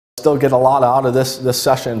still get a lot out of this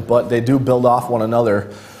session, but they do build off one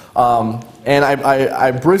another. And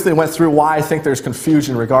I briefly went through why I think there's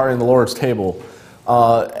confusion regarding the Lord's table.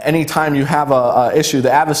 Anytime you have a issue,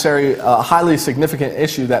 the adversary, a highly significant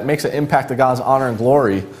issue that makes an impact to God's honor and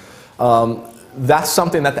glory, that's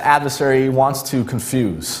something that the adversary wants to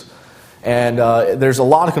confuse. And there's a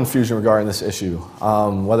lot of confusion regarding this issue,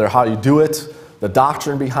 whether how you do it, the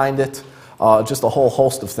doctrine behind it, just a whole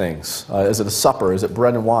host of things. Is it a supper? Is it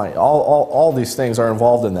bread and wine? All these things are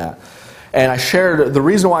involved in that. And I shared the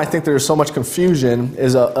reason why I think there's so much confusion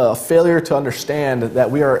is a failure to understand that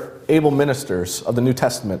we are able ministers of the New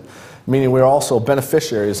Testament, meaning we're also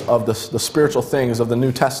beneficiaries of the spiritual things of the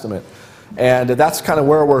New Testament. And that's kind of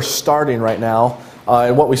where we're starting right now.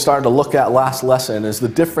 And what we started to look at last lesson is the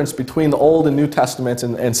difference between the Old and New Testaments,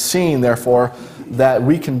 and seeing, therefore, that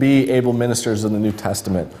we can be able ministers of the New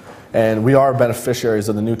Testament. And we are beneficiaries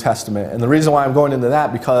of the New Testament. And the reason why I'm going into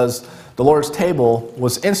that, because the Lord's table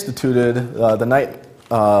was instituted the night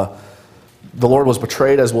the Lord was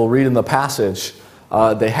betrayed, as we'll read in the passage.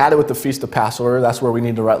 They had it with the Feast of Passover. That's where we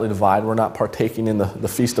need to rightly divide. We're not partaking in the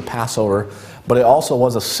Feast of Passover. But it also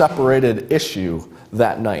was a separated issue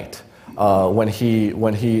that night when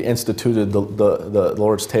he instituted the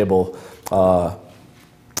Lord's table.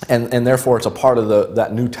 And therefore, it's a part of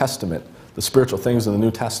that New Testament, the spiritual things of the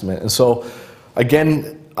New Testament. And so,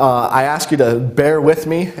 again, I ask you to bear with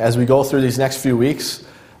me as we go through these next few weeks.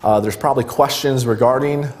 There's probably questions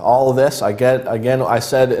regarding all of this. I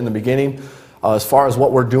said in the beginning, as far as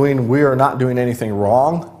what we're doing, we are not doing anything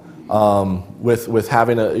wrong with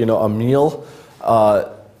having a meal.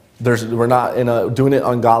 We're not doing it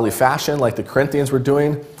ungodly fashion like the Corinthians were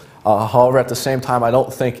doing. However, at the same time, I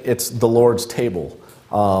don't think it's the Lord's table.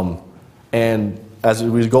 And as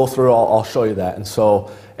we go through, I'll show you that. And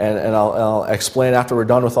so, and I'll explain after we're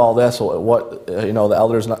done with all this what the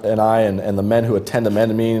elders and I and the men who attend the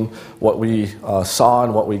men meeting, what we saw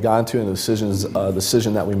and what we got into, and the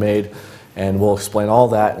decision that we made. And we'll explain all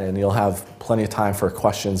that, and you'll have plenty of time for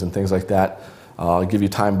questions and things like that. I'll give you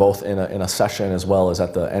time both in a session as well as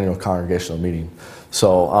at the annual congregational meeting.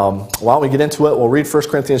 So why don't we get into it? We'll read 1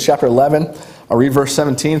 Corinthians chapter 11. I'll read verse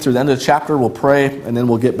 17 through the end of the chapter. We'll pray, and then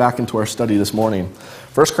we'll get back into our study this morning.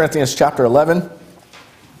 1 Corinthians chapter 11,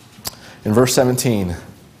 in verse 17.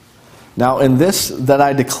 Now in this that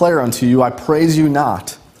I declare unto you, I praise you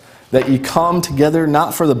not, that ye come together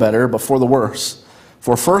not for the better, but for the worse.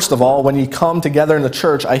 For first of all, when ye come together in the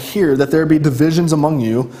church, I hear that there be divisions among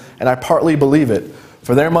you, and I partly believe it.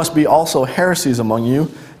 For there must be also heresies among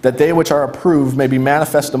you, that they which are approved may be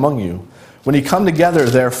manifest among you. When ye come together,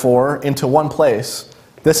 therefore, into one place,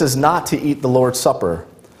 this is not to eat the Lord's Supper.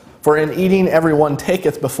 For in eating every one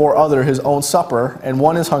taketh before other his own supper, and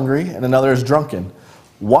one is hungry, and another is drunken.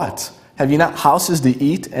 What? Have ye not houses to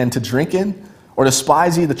eat and to drink in? Or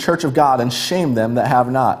despise ye the church of God, and shame them that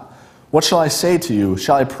have not? What shall I say to you?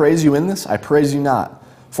 Shall I praise you in this? I praise you not.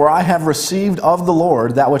 For I have received of the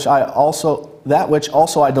Lord that which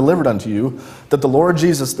also I delivered unto you, that the Lord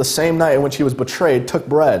Jesus, the same night in which he was betrayed, took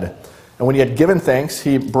bread. And when he had given thanks,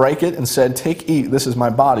 he brake it and said, Take, eat, this is my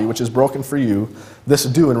body, which is broken for you. This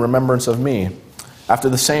do in remembrance of me. After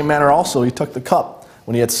the same manner also he took the cup,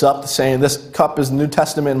 when he had supped, saying, This cup is the New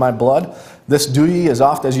Testament in my blood. This do ye as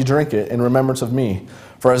oft as ye drink it, in remembrance of me.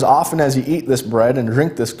 For as often as ye eat this bread and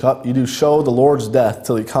drink this cup, ye do show the Lord's death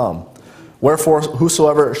till he come. Wherefore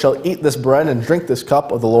whosoever shall eat this bread and drink this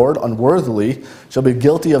cup of the Lord unworthily shall be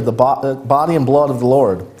guilty of the body and blood of the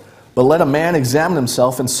Lord. But let a man examine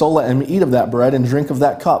himself, and so let him eat of that bread and drink of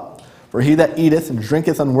that cup. For he that eateth and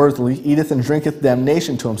drinketh unworthily eateth and drinketh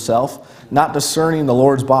damnation to himself, not discerning the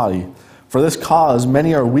Lord's body. For this cause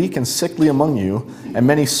many are weak and sickly among you, and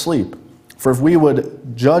many sleep. For if we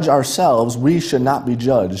would judge ourselves, we should not be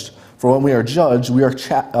judged. For when we are judged, we are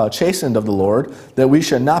chastened of the Lord, that we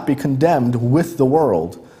should not be condemned with the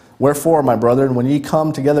world. Wherefore, my brethren, when ye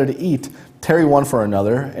come together to eat, tarry one for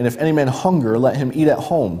another, and if any man hunger, let him eat at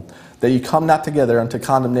home, that ye come not together unto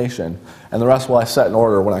condemnation. And the rest will I set in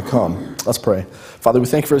order when I come. Let's pray. Father, we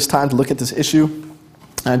thank you for this time to look at this issue.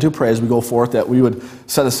 And I do pray as we go forth that we would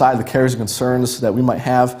set aside the cares and concerns that we might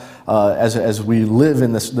have as we live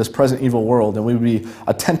in this present evil world, and we would be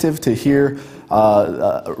attentive to hear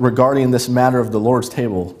regarding this matter of the Lord's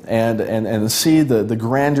table, and see the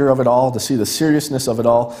grandeur of it all, to see the seriousness of it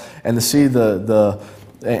all, and to see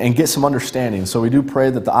and get some understanding. So we do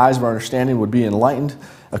pray that the eyes of our understanding would be enlightened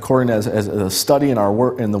according as a study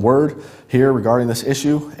in the Word here regarding this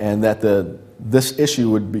issue, and that this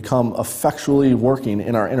issue would become effectually working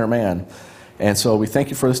in our inner man. And so we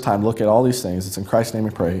thank you for this time. Look at all these things. It's in Christ's name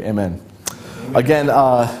we pray. Amen. Again,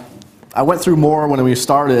 I went through more when we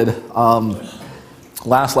started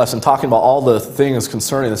last lesson, talking about all the things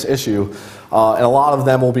concerning this issue, and a lot of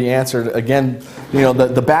them will be answered. Again,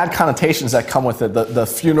 the bad connotations that come with it, the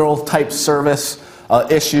funeral type service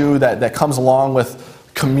issue that comes along with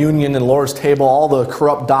communion and Lord's table, all the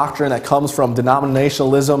corrupt doctrine that comes from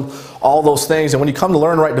denominationalism, all those things. And when you come to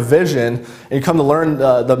learn right division, and you come to learn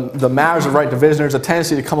the matters of right division, there's a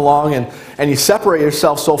tendency to come along and you separate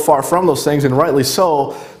yourself so far from those things, and rightly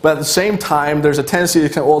so. But at the same time, there's a tendency to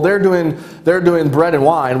come, well, they're doing bread and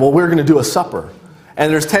wine, well, we're going to do a supper.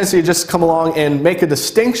 And there's a tendency to just come along and make a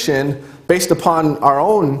distinction based upon our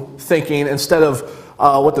own thinking instead of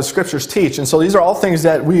what the Scriptures teach. And so these are all things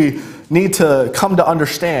that we need to come to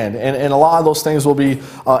understand. And a lot of those things will be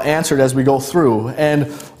answered as we go through.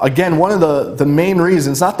 And again, one of the main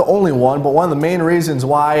reasons, not the only one, but one of the main reasons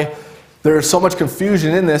why there's so much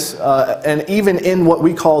confusion in this, and even in what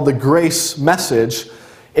we call the grace message,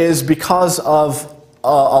 is because of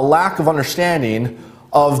a lack of understanding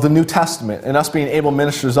of the New Testament and us being able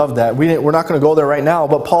ministers of that. We're not going to go there right now,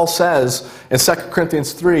 but Paul says in 2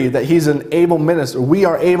 Corinthians 3 that he's an able minister. We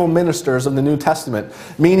are able ministers of the New Testament,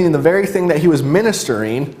 meaning the very thing that he was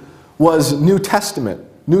ministering was New Testament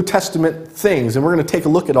things. And we're going to take a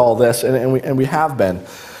look at all this, and we have been.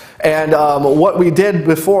 And what we did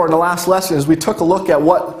before in the last lesson is we took a look at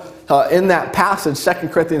what in that passage, 2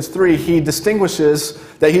 Corinthians 3, he distinguishes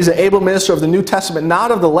that he's an able minister of the New Testament,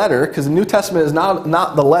 not of the letter, because the New Testament is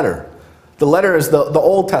not the letter. The letter is the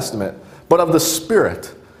Old Testament, but of the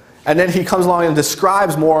Spirit. And then he comes along and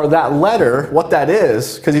describes more of that letter, what that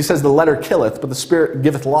is, because he says the letter killeth, but the Spirit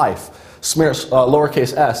giveth life,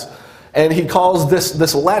 lowercase s. And he calls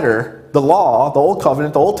this letter, the law, the Old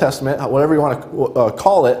Covenant, the Old Testament, whatever you want to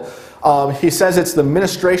call it, he says it's the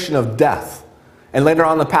ministration of death. And later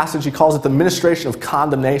on in the passage, he calls it the ministration of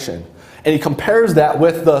condemnation. And he compares that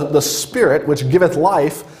with the Spirit, which giveth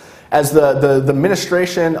life, as the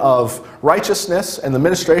ministration of righteousness and the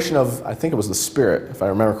ministration of, I think it was the Spirit, if I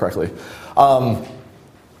remember correctly. And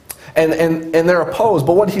they're opposed.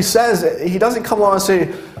 But what he says, he doesn't come along and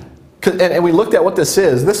say, and we looked at what this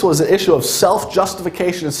is. This was an issue of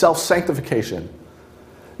self-justification and self-sanctification.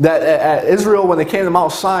 That at Israel, when they came to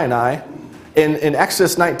Mount Sinai, in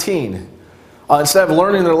Exodus 19, instead of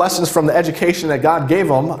learning their lessons from the education that God gave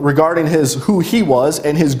them regarding who He was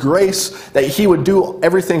and His grace, that He would do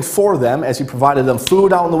everything for them as He provided them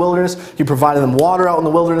food out in the wilderness, He provided them water out in the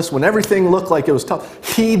wilderness, when everything looked like it was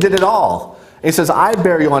tough, He did it all. And He says, I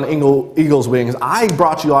bear you on eagle's wings, I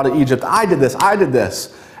brought you out of Egypt, I did this, I did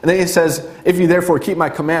this. And then He says, if you therefore keep my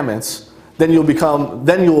commandments, then you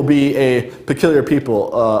will be a peculiar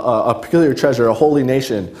people, a peculiar treasure, a holy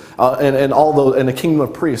nation, and a kingdom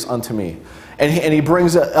of priests unto me. And he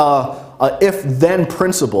brings a if-then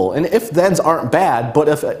principle. And if-thens aren't bad, but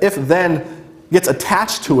if then gets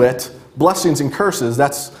attached to it, blessings and curses,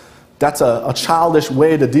 that's a childish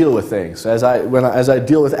way to deal with things. As I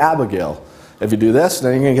deal with Abigail. If you do this,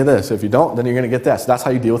 then you're going to get this. If you don't, then you're going to get this. That's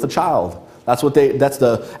how you deal with a child. That's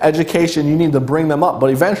the education you need to bring them up.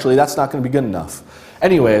 But eventually, that's not going to be good enough.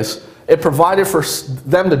 Anyways, it provided for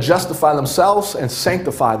them to justify themselves and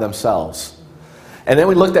sanctify themselves. And then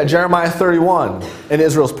we looked at Jeremiah 31 in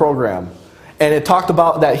Israel's program. And it talked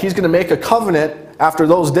about that He's going to make a covenant after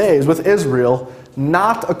those days with Israel,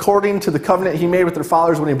 not according to the covenant He made with their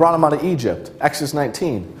fathers when He brought them out of Egypt, Exodus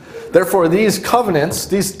 19. Therefore, these covenants,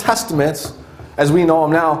 these testaments, as we know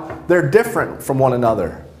them now, they're different from one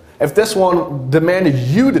another. If this one demanded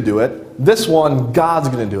you to do it, this one, God's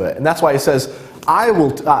going to do it. And that's why He says, I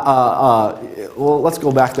will, well, let's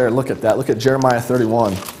go back there and look at that. Look at Jeremiah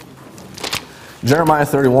 31. Jeremiah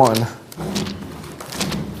 31.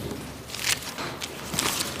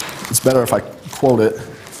 It's better if I quote it.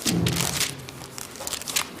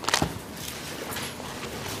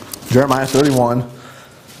 Jeremiah 31.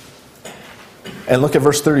 And look at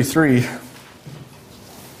verse 33.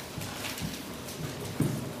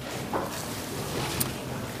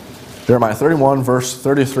 Jeremiah 31, verse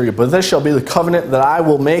 33. But this shall be the covenant that I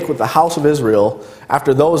will make with the house of Israel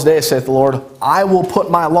after those days, saith the Lord. I will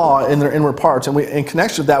put my law in their inward parts. And in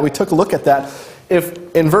connection with that, we took a look at that.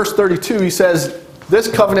 If in verse 32 he says, this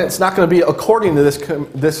covenant is not going to be according to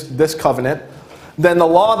this covenant, then the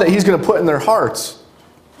law that He's going to put in their hearts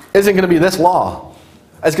isn't going to be this law.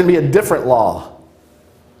 It's going to be a different law.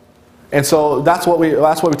 And so that's what we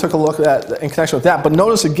took a look at in connection with that. But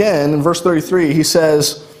notice again in verse 33, he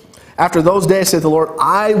says, After those days, saith the Lord,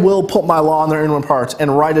 I will put my law in their inward parts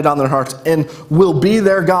and write it on their hearts, and will be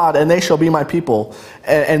their God, and they shall be my people.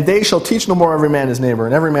 And they shall teach no more every man his neighbor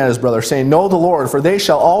and every man his brother, saying, Know the Lord, for they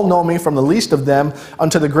shall all know me, from the least of them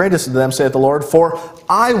unto the greatest of them, saith the Lord. For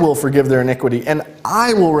I will forgive their iniquity, and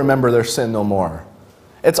I will remember their sin no more.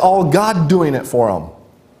 It's all God doing it for them.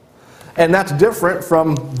 And that's different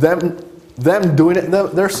from them doing it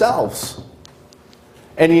themselves.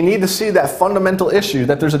 And you need to see that fundamental issue,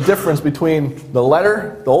 that there's a difference between the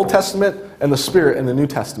letter, the Old Testament, and the Spirit in the New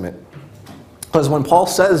Testament. Because when Paul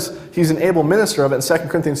says he's an able minister of it in 2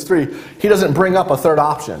 Corinthians 3, he doesn't bring up a third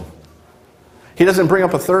option. He doesn't bring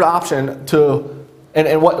up a third option to,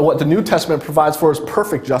 and what the New Testament provides for is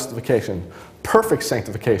perfect justification, perfect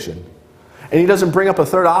sanctification. And he doesn't bring up a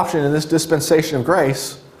third option in this dispensation of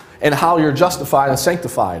grace and how you're justified and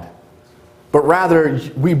sanctified. But rather,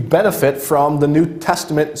 we benefit from the New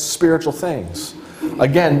Testament spiritual things.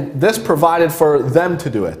 Again, this provided for them to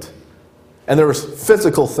do it. And there was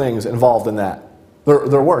physical things involved in that.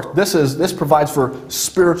 Their work. This provides for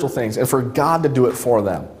spiritual things and for God to do it for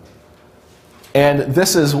them. And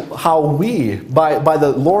this is how we, by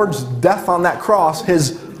the Lord's death on that cross,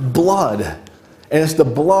 His blood, and it's the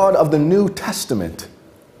blood of the New Testament.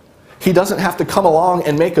 He doesn't have to come along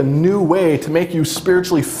and make a new way to make you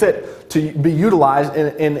spiritually fit to be utilized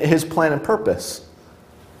in His plan and purpose.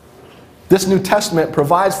 This New Testament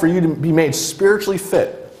provides for you to be made spiritually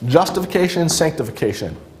fit. Justification and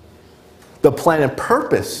sanctification. The plan and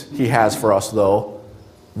purpose He has for us, though,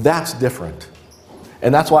 that's different.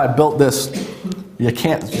 And that's why I built this. You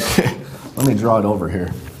can't, let me draw it over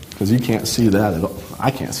here, because you can't see that at all.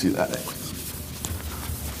 I can't see that.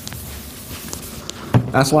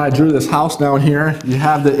 That's why I drew this house down here. You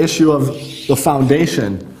have the issue of the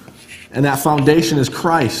foundation, and that foundation is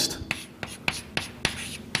Christ.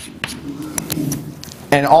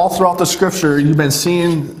 And all throughout the Scripture, you've been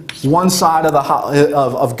seeing one side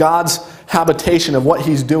of God's habitation, of what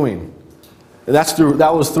He's doing. And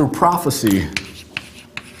that was through prophecy.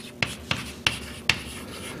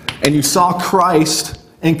 And you saw Christ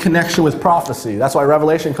in connection with prophecy. That's why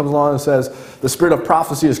Revelation comes along and says, the spirit of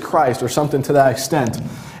prophecy is Christ, or something to that extent.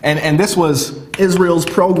 And this was Israel's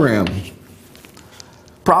program.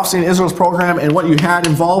 Prophecy in Israel's program, and what you had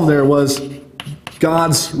involved there was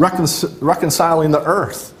God's reconciling the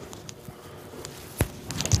earth.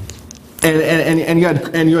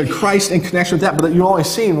 And you had Christ in connection with that, but you only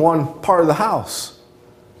seen one part of the house.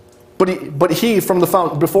 But he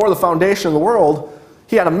before the foundation of the world,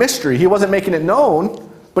 He had a mystery. He wasn't making it known,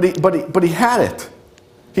 but he had it.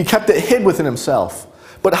 He kept it hid within Himself.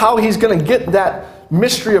 But how He's going to get that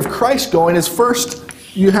mystery of Christ going is, first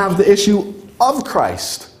you have the issue of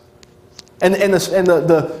Christ. And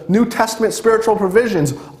the New Testament spiritual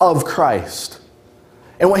provisions of Christ.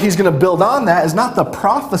 And what He's going to build on that is not the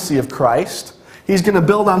prophecy of Christ. He's going to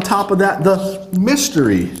build on top of that the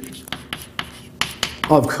mystery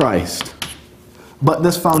of Christ. But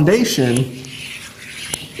this foundation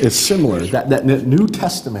is similar. That New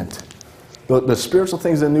Testament, the spiritual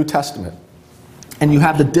things in the New Testament. And you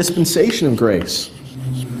have the dispensation of grace.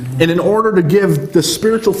 And in order to give the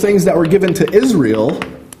spiritual things that were given to Israel,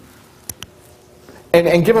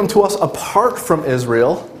 and give them to us apart from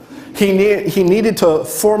Israel, he needed to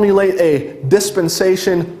formulate a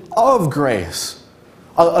dispensation of grace.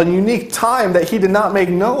 A unique time that He did not make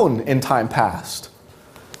known in time past.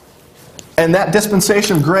 And that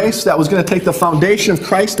dispensation of grace that was going to take the foundation of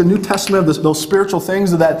Christ, the New Testament, of those spiritual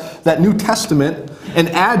things of that New Testament, and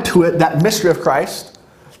add to it that mystery of Christ.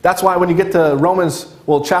 That's why when you get to Romans,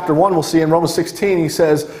 chapter 1, we'll see in Romans 16, he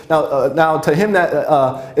says, now to Him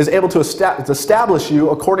that is able to establish you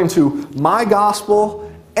according to my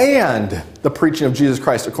gospel and the preaching of Jesus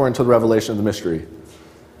Christ according to the revelation of the mystery.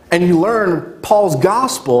 And you learn Paul's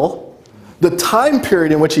gospel, the time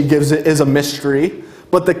period in which he gives it is a mystery,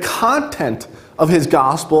 but the content of his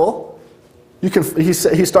gospel, he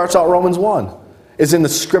starts out Romans 1, is in the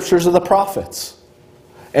scriptures of the prophets.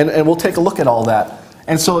 And we'll take a look at all that.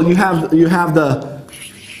 And so you have the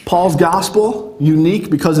Paul's gospel, unique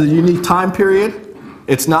because of the unique time period.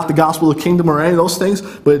 It's not the gospel of the kingdom or any of those things,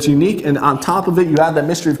 but it's unique. And on top of it, you add that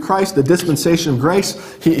mystery of Christ, the dispensation of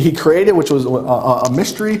grace he created, which was a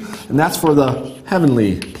mystery, and that's for the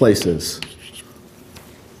heavenly places.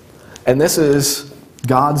 And this is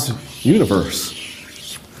God's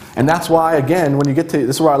universe. And that's why, again, when you get to,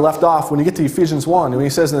 this is where I left off, when you get to Ephesians 1, when he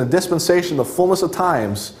says in the dispensation, the fullness of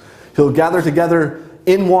times, He'll gather together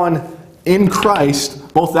in one, in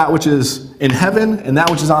Christ, both that which is in heaven and that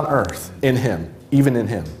which is on earth, in Him, even in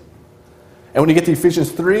Him. And when you get to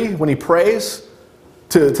Ephesians 3, when he prays,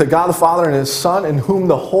 to God the Father and his Son, in whom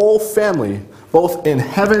the whole family, both in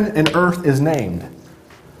heaven and earth, is named.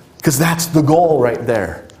 Because that's the goal right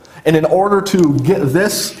there. And in order to get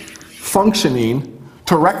this functioning,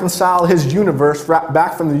 to reconcile his universe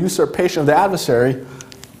back from the usurpation of the adversary,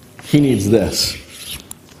 he needs this.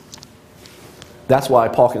 That's why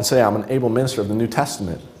Paul can say, I'm an able minister of the New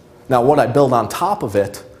Testament. Now, what I build on top of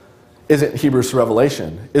it isn't Hebrews to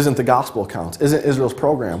Revelation, isn't the gospel accounts, isn't Israel's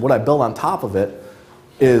program. What I build on top of it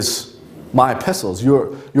is my epistles.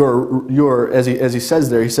 You're as he says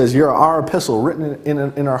there, he says, you're our epistle written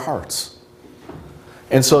in our hearts.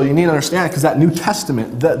 And so you need to understand, because that New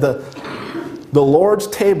Testament, the Lord's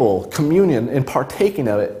table, communion, and partaking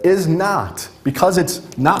of it is not, because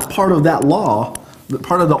it's not part of that law,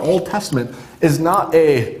 part of the Old Testament, is not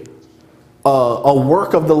a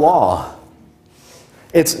work of the law.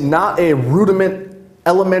 It's not a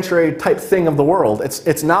elementary type thing of the world.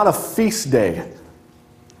 It's not a feast day.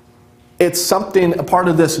 It's something, a part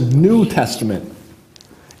of this New Testament.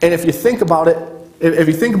 And if you think about it, if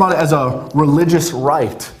you think about it as a religious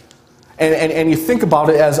rite, and you think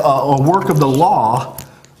about it as a work of the law,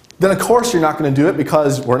 then of course you're not going to do it,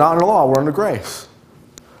 because we're not under law, we're under grace.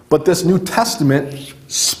 But this New Testament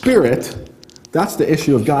spirit, that's the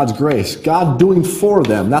issue of God's grace. God doing for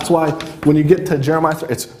them. That's why when you get to Jeremiah,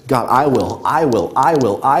 it's God, I will, I will, I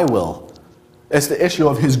will, I will. It's the issue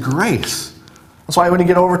of his grace. That's why when you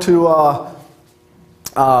get over to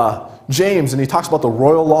James, and he talks about the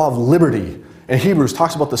royal law of liberty, and Hebrews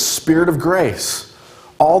talks about the spirit of grace.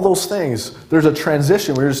 All those things, there's a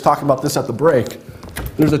transition. We were just talking about this at the break.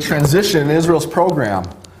 There's a transition in Israel's program.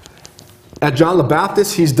 At John the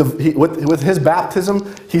Baptist, with his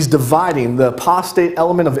baptism, he's dividing the apostate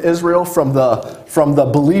element of Israel from the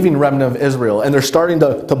believing remnant of Israel. And they're starting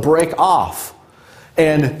to break off.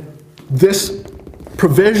 And this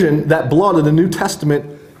provision, that blood of the New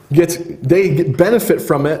Testament, they benefit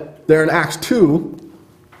from it. They're in Acts 2.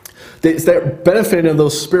 They start benefiting of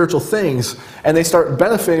those spiritual things. And they start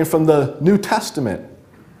benefiting from the New Testament.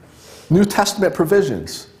 New Testament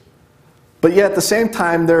provisions. But yet at the same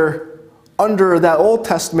time, they're under that Old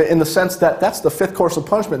Testament, in the sense that that's the fifth course of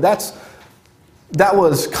punishment. That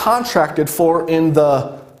was contracted for in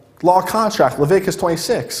the law contract, Leviticus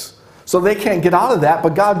 26. So they can't get out of that,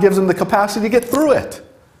 but God gives them the capacity to get through it.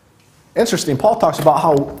 Interesting. Paul talks about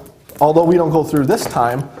how, although we don't go through this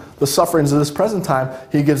time, the sufferings of this present time,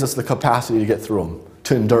 he gives us the capacity to get through them,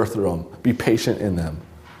 to endure through them, be patient in them,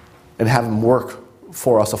 and have them work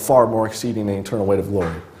for us a far more exceeding and eternal weight of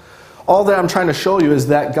glory. All that I'm trying to show you is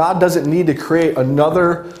that God doesn't need to create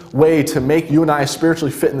another way to make you and I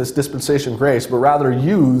spiritually fit in this dispensation of grace, but rather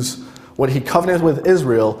use what he covenanted with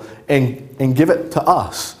Israel and give it to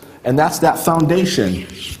us. And that's that foundation.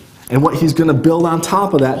 And what he's going to build on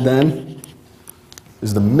top of that then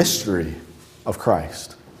is the mystery of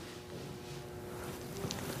Christ.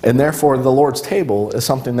 And therefore the Lord's table is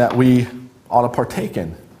something that we ought to partake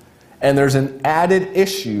in. And there's an added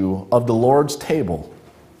issue of the Lord's table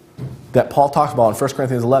that Paul talks about in 1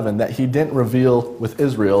 Corinthians 11 that he didn't reveal with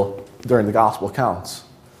Israel during the gospel accounts.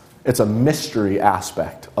 It's a mystery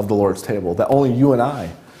aspect of the Lord's table that only you and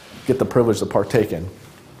I get the privilege to partake in.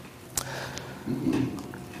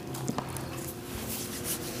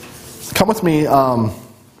 Come with me.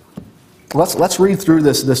 Let's read through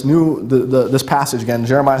this passage again,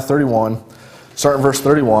 Jeremiah 31, start in verse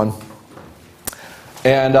 31.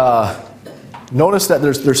 And notice that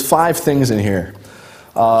there's 5 things in here.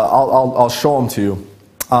 I'll show them to you.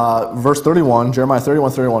 Verse 31, Jeremiah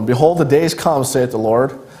 31:31. Behold, the days come, saith the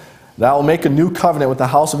Lord, that I will make a new covenant with the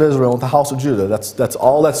house of Israel and with the house of Judah. That's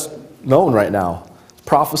all that's known right now.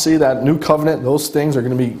 Prophecy, that new covenant, those things are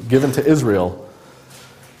going to be given to Israel.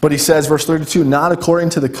 But he says, verse 32, not according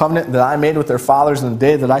to the covenant that I made with their fathers in the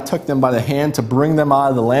day that I took them by the hand to bring them out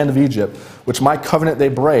of the land of Egypt, which my covenant they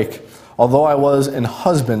break, although I was an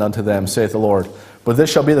husband unto them, saith the Lord. But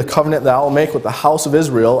this shall be the covenant that I will make with the house of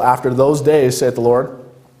Israel after those days, saith the Lord.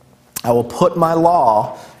 I will put my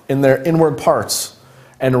law in their inward parts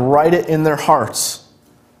and write it in their hearts.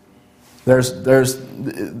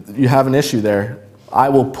 You have an issue there. I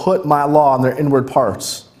will put my law in their inward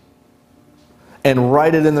parts and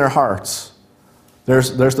write it in their hearts.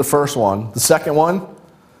 There's the first one. The second one,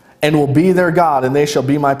 and will be their God, and they shall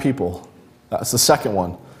be my people. That's the second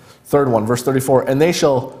one. Third one, verse 34, and they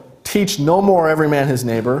shall teach no more every man his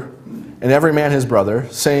neighbor, and every man his brother,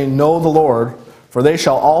 saying, Know the Lord, for they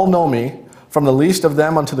shall all know me, from the least of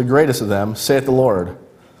them unto the greatest of them, saith the Lord.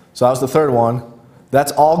 So that was the third one.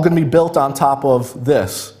 That's all going to be built on top of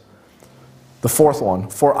this. The fourth one,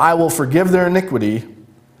 for I will forgive their iniquity,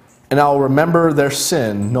 and I will remember their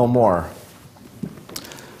sin no more.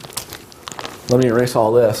 let me erase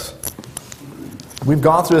all this. We've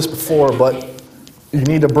gone through this before, but you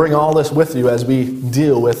need to bring all this with you as we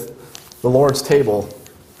deal with the Lord's table.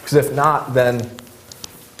 Because if not, then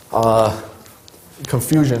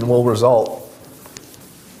confusion will result.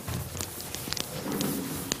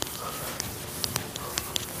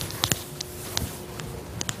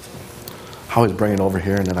 I always bring it over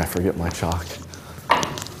here and then I forget my chalk.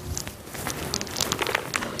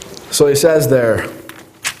 So he says there,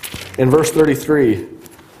 in verse 33,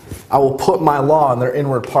 I will put my law in their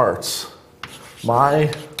inward parts.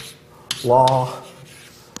 My law,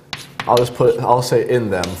 I'll say in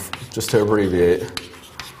them, just to abbreviate.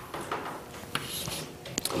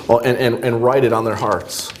 Oh, and write it on their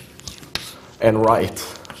hearts. And write.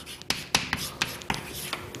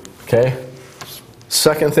 Okay?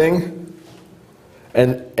 Second thing,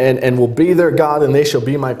 and will be their God, and they shall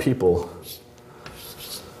be my people.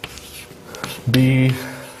 Be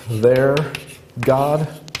their God,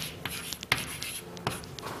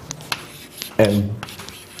 and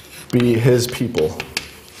be his people.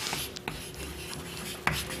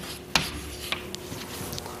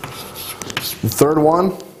 The third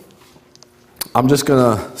one, I'm just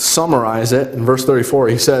going to summarize it in verse 34.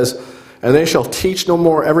 He says, and they shall teach no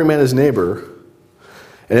more every man his neighbor,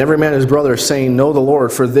 and every man his brother, saying, know the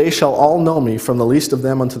Lord, for they shall all know me, from the least of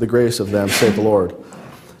them unto the greatest of them, saith the Lord.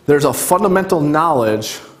 There's a fundamental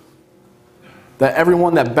knowledge that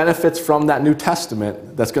everyone that benefits from that New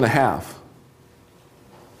Testament that's going to have.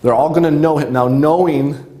 They're all going to know him. Now,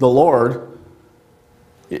 knowing the Lord,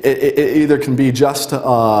 it either can be just,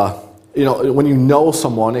 when you know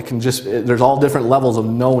someone, it can just, there's all different levels of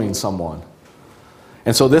knowing someone.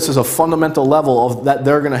 And so this is a fundamental level of that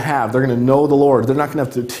they're going to have. They're going to know the Lord. They're not going to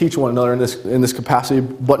have to teach one another in this capacity.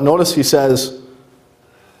 But notice he says,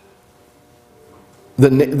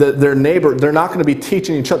 their neighbor, they're not going to be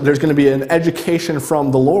teaching each other. There's going to be an education from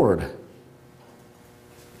the Lord.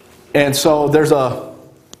 And so there's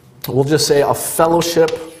we'll just say a fellowship.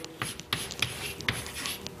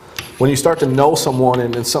 When you start to know someone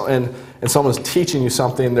and someone's teaching you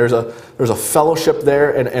something, there's a fellowship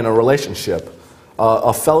there and a relationship.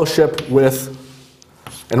 A fellowship with,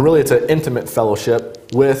 and really it's an intimate fellowship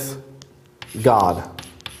with God.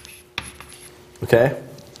 Okay?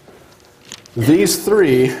 These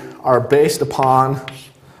three are based upon,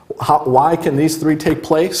 why can these three take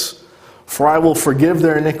place? For I will forgive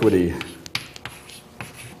their iniquity.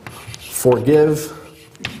 Forgive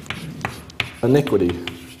iniquity.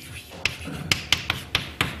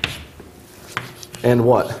 And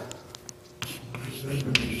what?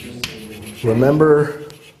 Remember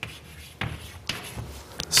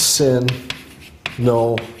sin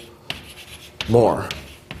no more.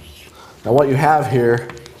 Now what you have here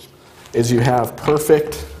is you have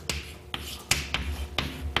perfect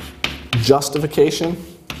justification.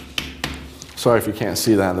 Sorry if you can't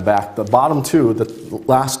see that in the back. The bottom two, the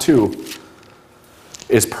last two,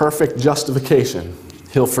 is perfect justification.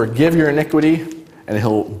 He'll forgive your iniquity and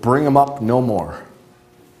he'll bring them up no more.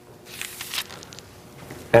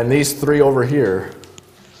 And these three over here,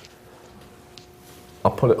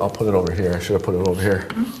 I'll put it over here. I should have put it over here.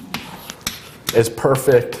 Is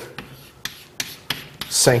perfect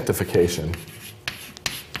sanctification.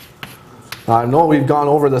 Now, I know we've gone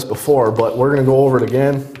over this before, but we're going to go over it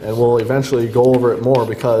again, and we'll eventually go over it more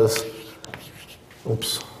because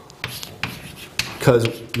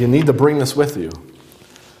you need to bring this with you.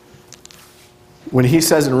 When he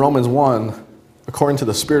says in Romans 1, according to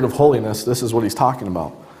the Spirit of holiness, this is what he's talking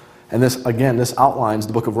about. And this, again, this outlines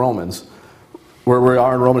the book of Romans. Where we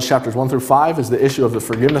are in Romans chapters 1 through 5 is the issue of the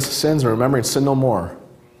forgiveness of sins and remembering sin no more.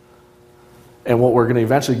 And what we're going to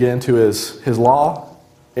eventually get into is his law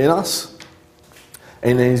in us.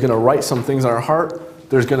 And then he's going to write some things in our heart.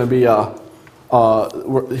 There's going to be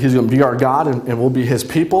he's going to be our God and we'll be his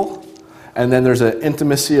people. And then there's an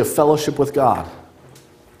intimacy of fellowship with God.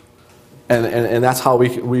 And that's how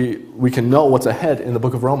we can know what's ahead in the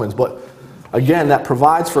book of Romans. But again, that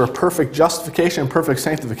provides for a perfect justification and perfect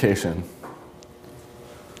sanctification.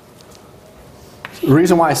 The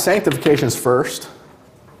reason why sanctification is first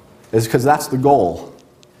is because that's the goal.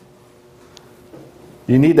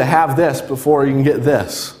 You need to have this before you can get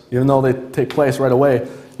this. Even though they take place right away.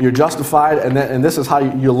 You're justified, and this is how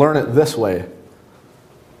you learn it this way.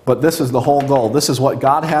 But this is the whole goal. This is what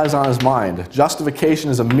God has on his mind. Justification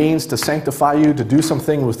is a means to sanctify you, to do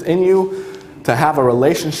something within you, to have a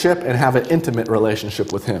relationship and have an intimate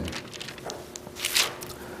relationship with him.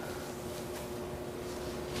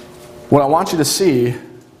 What I want you to see,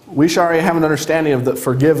 we should already have an understanding of the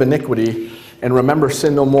forgive iniquity and remember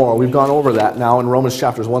sin no more. We've gone over that now in Romans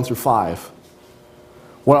chapters 1 through 5.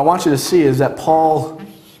 what I want you to see is that Paul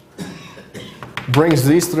brings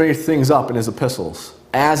these three things up in his epistles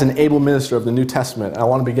as an able minister of the New Testament. I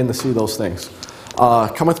want to begin to see those things.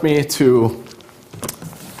 Come with me to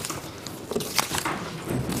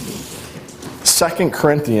 2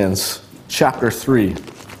 Corinthians chapter 3.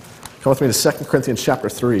 Come with me to 2 Corinthians chapter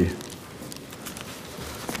 3.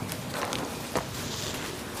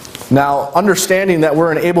 Now, understanding that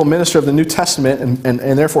we're an able minister of the New Testament and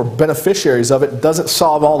therefore beneficiaries of it doesn't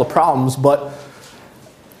solve all the problems, but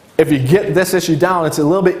if you get this issue down, it's a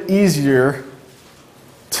little bit easier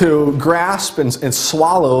to grasp and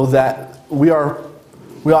swallow that we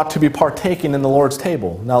ought to be partaking in the Lord's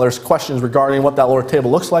table. Now, there's questions regarding what that Lord's table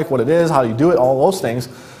looks like, what it is, how you do it, all those things.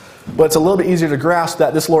 But it's a little bit easier to grasp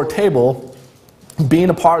that this Lord's table, being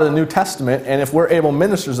a part of the New Testament, and if we're able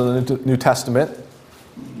ministers of the New Testament,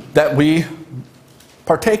 that we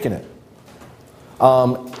partake in it.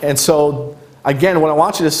 And so, again, what I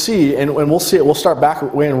want you to see, and we'll see it, we'll start back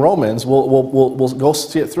way in Romans, we'll go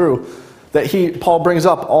see it through, that Paul brings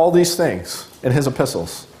up all these things in his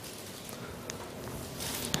epistles.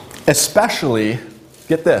 Especially,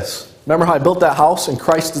 get this, remember how I built that house and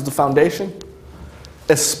Christ is the foundation?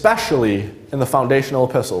 Especially in the foundational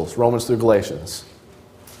epistles, Romans through Galatians.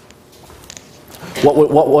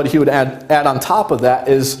 What he would add on top of that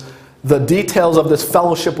is the details of this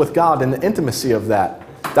fellowship with God and the intimacy of that.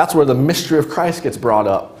 That's where the mystery of Christ gets brought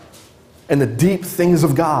up. And the deep things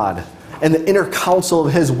of God. And the inner counsel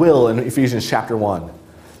of His will in Ephesians chapter 1.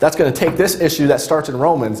 That's going to take this issue that starts in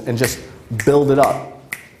Romans and just build it up.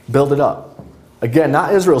 Build it up. Again,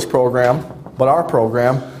 not Israel's program, but our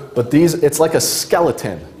program. But it's like a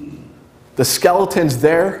skeleton. The skeleton's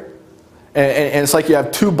there. And it's like you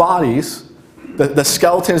have two bodies. The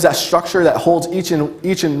skeleton is that structure that holds each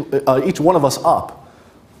one of us up.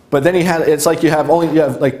 But then it's like you have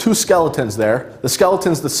like two skeletons there. The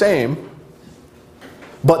skeleton's the same,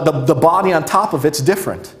 but the body on top of it's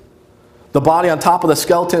different. The body on top of this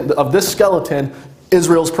skeleton,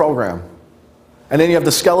 Israel's program. And then you have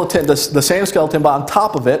the skeleton, the same skeleton, but on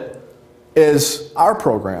top of it is our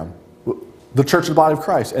program, the Church of the Body of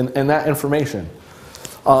Christ, and that information.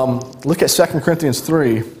 Look at 2 Corinthians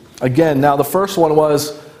 3. Again, now the first one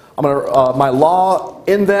was, I'm going to my law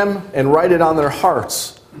in them and write it on their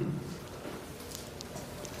hearts.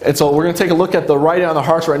 And so we're going to take a look at the writing on the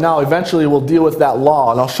hearts right now. Eventually we'll deal with that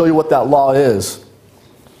law, and I'll show you what that law is.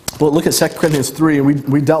 But look at 2 Corinthians 3.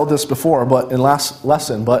 We dealt with this before, but in last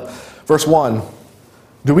lesson. But verse 1.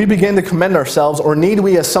 Do we begin to commend ourselves, or need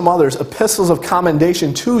we, as some others, epistles of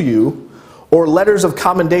commendation to you, or letters of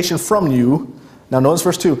commendation from you? Now notice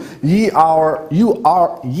verse 2. Ye are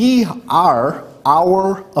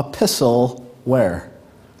our epistle where?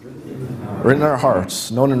 Written in our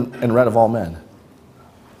hearts, known and read of all men.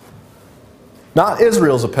 Not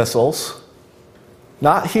Israel's epistles,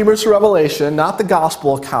 not Hebrews to Revelation, not the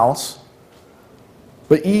gospel accounts,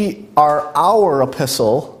 but ye are our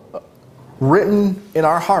epistle written in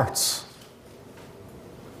our hearts.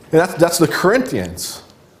 And that's the Corinthians.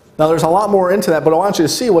 Now there's a lot more into that, but I want you to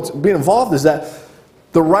see what's being involved is that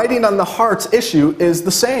the writing on the hearts issue is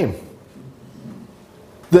the same.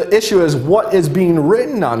 The issue is what is being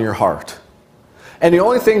written on your heart. And the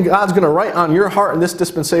only thing God's going to write on your heart in this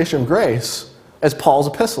dispensation of grace is Paul's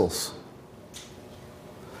epistles.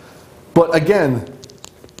 But again,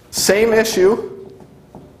 same issue,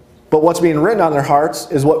 but what's being written on their hearts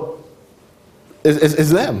is what is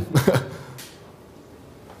them.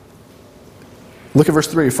 Look at verse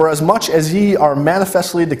 3. For as much as ye are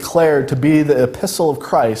manifestly declared to be the epistle of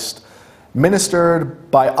Christ, ministered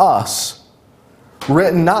by us,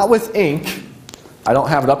 written not with ink. I don't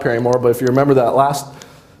have it up here anymore, but if you remember that last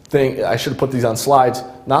thing, I should have put these on slides.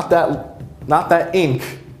 Not that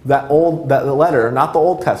ink, that letter, not the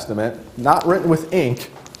Old Testament, not written with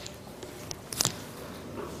ink,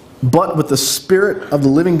 but with the Spirit of the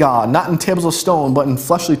living God, not in tables of stone, but in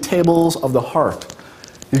fleshly tables of the heart.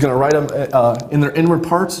 He's going to write them in their inward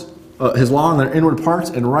parts, His law in their inward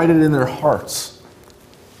parts, and write it in their hearts.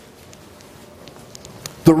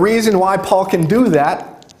 The reason why Paul can do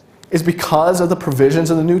that is because of the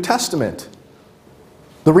provisions of the New Testament.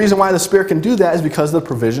 The reason why the Spirit can do that is because of the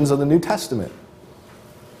provisions of the New Testament.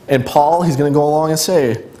 And Paul, he's going to go along and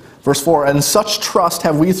say, verse 4, and such trust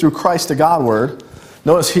have we through Christ to Godward.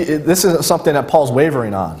 Notice, this isn't something that Paul's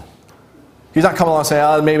wavering on. He's not coming along and saying,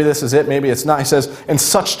 oh, maybe this is it, maybe it's not. He says, and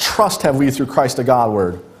such trust have we through Christ to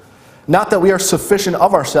Godward. Not that we are sufficient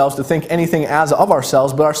of ourselves to think anything as of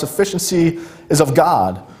ourselves, but our sufficiency is of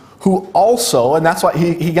God, who also, and that's why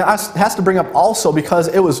he has to bring up also, because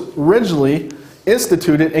it was originally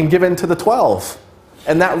instituted and given to the 12,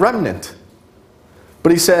 and that remnant.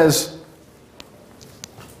 But he says,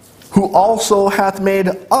 who also hath made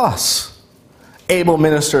us able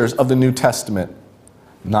ministers of the New Testament,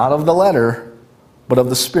 not of the letter, but of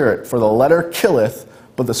the Spirit. For the letter killeth,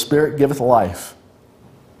 but the Spirit giveth life.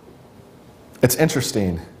 It's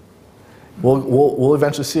interesting. We'll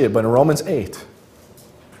eventually see it, but in Romans 8,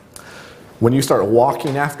 when you start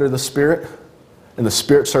walking after the Spirit, and the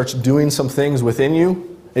Spirit starts doing some things within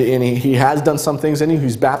you, and He has done some things in you,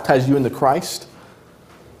 He's baptized you into Christ,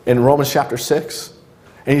 in Romans chapter 6,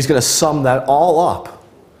 and He's going to sum that all up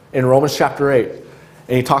in Romans chapter 8.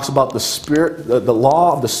 And He talks about the Spirit, the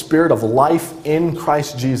law of the Spirit of life in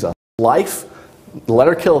Christ Jesus. Life, the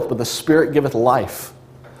letter killeth, but the Spirit giveth life.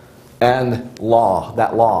 And law,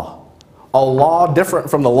 that law. A law different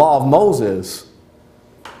from the law of Moses.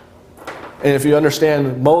 And if you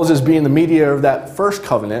understand Moses being the mediator of that first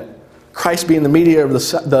covenant, Christ being the mediator of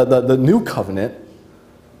the new covenant,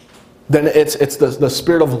 then it's the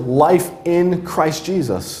Spirit of life in Christ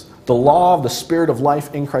Jesus. The law of the Spirit of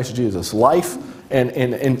life in Christ Jesus. Life and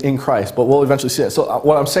in Christ. But we'll eventually see it. So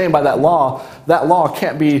what I'm saying by that law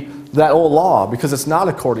can't be that old law, because it's not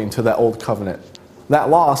according to that old covenant. That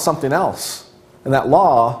law is something else. And that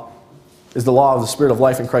law is the law of the Spirit of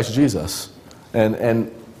life in Christ Jesus.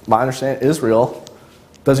 And my understanding, Israel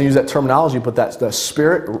doesn't use that terminology, but that's the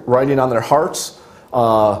Spirit writing on their hearts,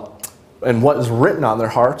 and what is written on their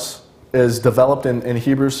hearts is developed in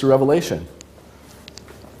Hebrews through Revelation.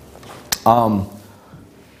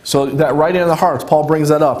 So that writing on the hearts, Paul brings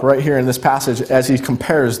that up right here in this passage as he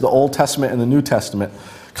compares the Old Testament and the New Testament.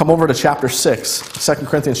 Come over to chapter 6, 2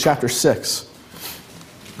 Corinthians chapter 6.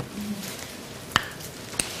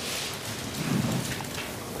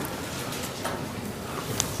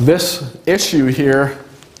 This issue here,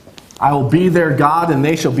 I will be their God and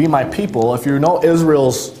they shall be my people. If you know,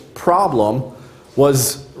 Israel's problem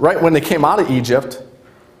was right when they came out of Egypt,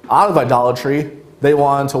 out of idolatry, they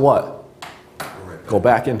wanted to what? Go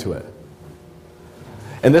back into it.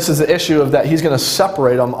 And this is the issue of that He's going to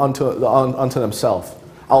separate them unto Himself.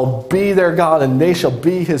 I'll be their God and they shall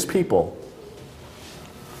be His people.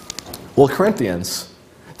 Well, Corinthians,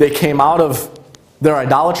 they came out of their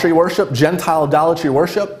idolatry worship, Gentile idolatry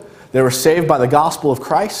worship. They were saved by the gospel of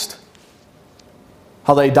Christ.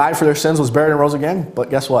 How they died for their sins, was buried and rose again.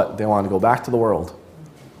 But guess what? They wanted to go back to the world.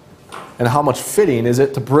 And how much fitting is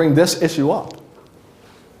it to bring this issue up?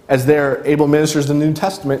 As they're able ministers in the New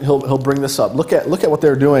Testament, he'll bring this up. Look at what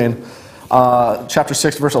they're doing. Chapter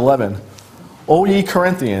 6, verse 11. O ye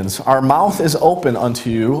Corinthians, our mouth is open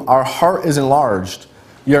unto you, our heart is enlarged.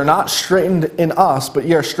 Ye are not straitened in us, but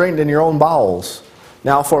ye are straitened in your own bowels.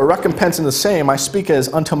 Now for a recompense in the same, I speak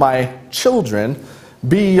as unto my children,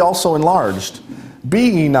 be ye also enlarged. Be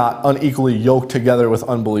ye not unequally yoked together with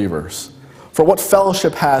unbelievers. For what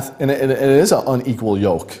fellowship hath, and it is an unequal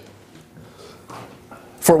yoke.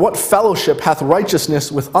 For what fellowship hath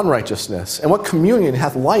righteousness with unrighteousness? And what communion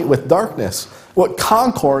hath light with darkness? What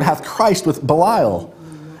concord hath Christ with Belial?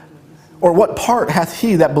 Or what part hath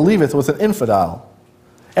he that believeth with an infidel?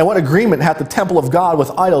 And what agreement hath the temple of God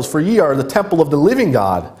with idols? For ye are the temple of the living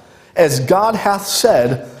God. As God hath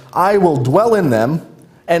said, I will dwell in them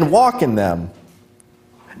and walk in them.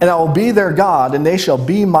 And I will be their God, and they shall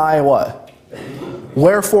be my what?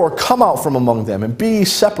 Wherefore come out from among them, and be ye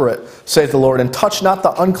separate, saith the Lord, and touch not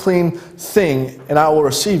the unclean thing, and I will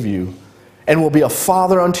receive you, and will be a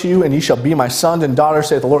father unto you, and ye shall be my sons and daughters,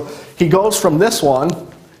 saith the Lord. He goes from this one,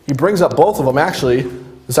 he brings up both of them actually.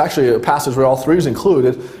 It's actually a passage where all three is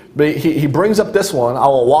included, but he brings up this one, I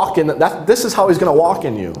will walk in, this is how he's going to walk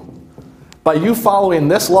in you. By you following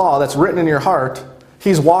this law that's written in your heart,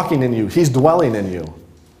 he's walking in you, he's dwelling in you.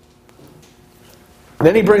 And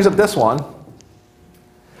then he brings up this one,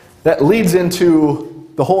 that leads into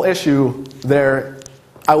the whole issue there.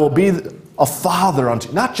 I will be a father unto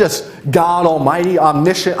you. Not just God Almighty,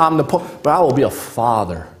 omniscient, omnipotent, but I will be a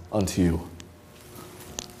father unto you.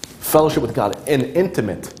 Fellowship with God, an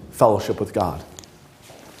intimate fellowship with God.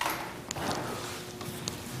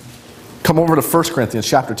 Come over to 1 Corinthians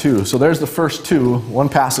chapter 2. So there's the first two. One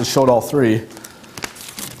passage showed all three.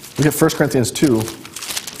 Look at 1 Corinthians 2.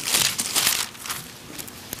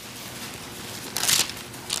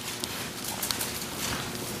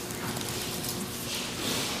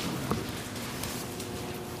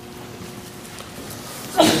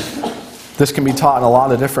 This can be taught in a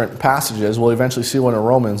lot of different passages. We'll eventually see one in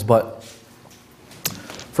Romans, but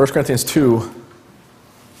 1 Corinthians 2.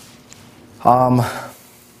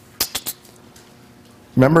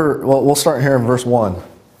 Remember, well, we'll start here in verse 1.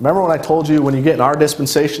 Remember when I told you when you get in our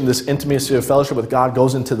dispensation, this intimacy of fellowship with God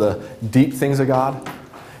goes into the deep things of God?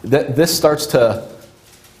 This starts to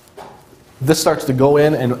this starts to go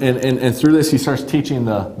in, and through this he starts teaching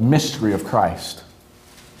the mystery of Christ.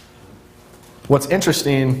 What's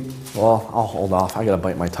interesting, well, I'll hold off. I got to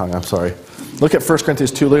bite my tongue. I'm sorry. Look at 1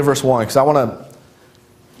 Corinthians 2. Look at verse 1, because I want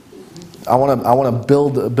to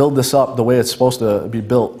build this up the way it's supposed to be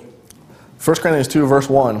built. 1 Corinthians 2, verse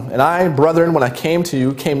 1. And I, brethren, when I came to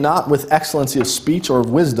you, came not with excellency of speech or of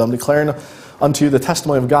wisdom, declaring unto you the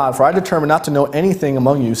testimony of God. For I determined not to know anything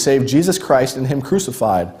among you, save Jesus Christ and him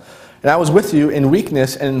crucified. And I was with you in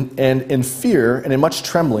weakness and in fear and in much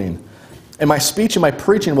trembling. And my speech and my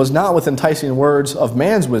preaching was not with enticing words of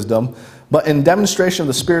man's wisdom, but in demonstration of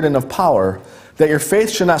the Spirit and of power, that your faith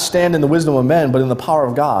should not stand in the wisdom of men, but in the power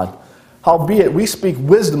of God. Howbeit, we speak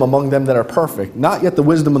wisdom among them that are perfect, not yet the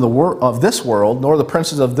wisdom of this world, nor the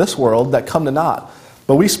princes of this world that come to naught.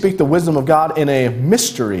 But we speak the wisdom of God in a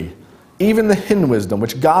mystery, even the hidden wisdom,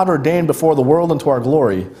 which God ordained before the world unto our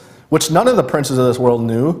glory, which none of the princes of this world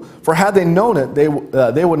knew. For had they known it, they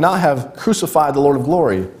would not have crucified the Lord of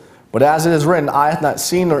glory. But as it is written, eye hath not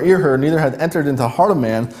seen nor ear heard, neither hath entered into the heart of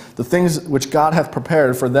man the things which God hath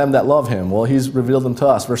prepared for them that love him. Well, he's revealed them to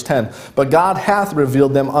us. Verse 10. But God hath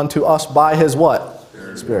revealed them unto us by his what?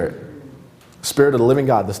 Spirit. Spirit of the living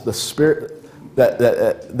God. The Spirit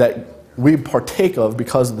that we partake of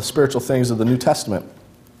because of the spiritual things of the New Testament.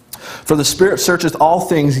 For the Spirit searcheth all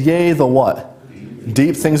things, yea, the what?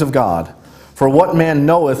 Deep things of God. For what man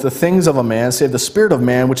knoweth the things of a man, save the spirit of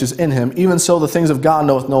man which is in him? Even so the things of God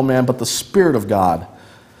knoweth no man, but the Spirit of God.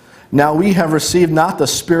 Now we have received not the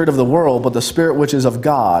spirit of the world, but the Spirit which is of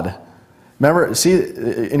God. Remember, see,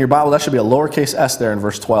 in your Bible, that should be a lowercase s there in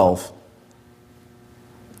verse 12.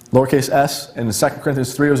 Lowercase s, and in 2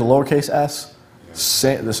 Corinthians 3 it was a lowercase s.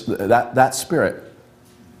 That Spirit.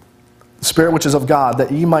 The Spirit which is of God,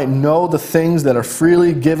 that ye might know the things that are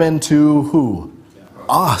freely given to who?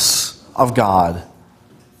 Us. Of God.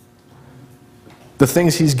 The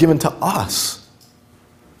things he's given to us.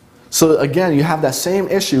 So again, you have that same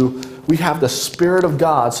issue. We have the Spirit of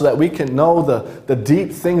God so that we can know the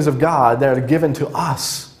deep things of God that are given to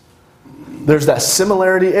us. There's that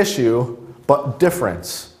similarity issue, but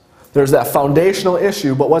difference. There's that foundational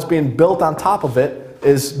issue, but what's being built on top of it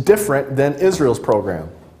is different than Israel's program.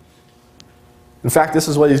 In fact, this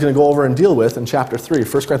is what he's going to go over and deal with in chapter 3,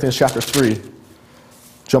 1 Corinthians chapter 3.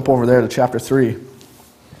 Jump over there to chapter 3.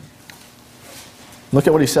 Look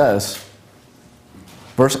at what he says.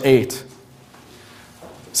 Verse 8. It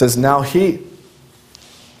says, now he...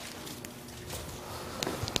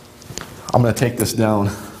 I'm going to take this down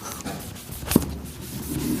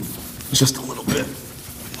just a little bit.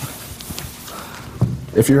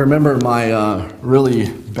 If you remember my really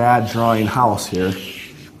bad drawing house here,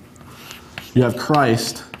 you have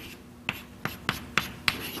Christ...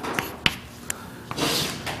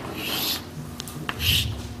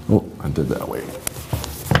 Oh, I did that way.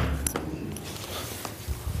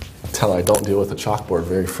 Tell I don't deal with the chalkboard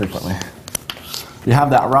very frequently. You have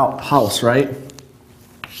that house, right?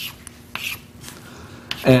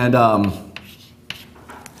 And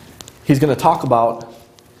he's going to talk about...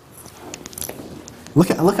 Look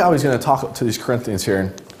how he's going to talk to these Corinthians here in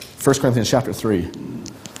 1 Corinthians chapter 3.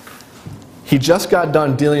 He just got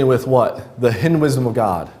done dealing with what? The hidden wisdom of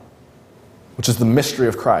God, which is the mystery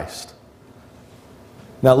of Christ.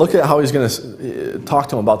 Now look at how he's going to talk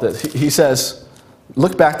to him about this. He says,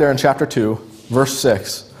 look back there in chapter 2, verse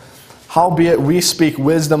 6. Howbeit we speak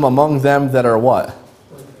wisdom among them that are what?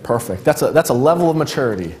 Perfect. That's a level of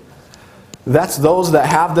maturity. That's those that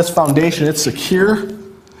have this foundation. It's secure.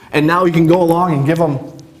 And now you can go along and give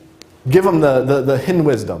them the hidden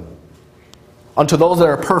wisdom. Unto those that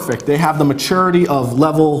are perfect, they have the maturity of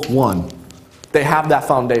level 1. They have that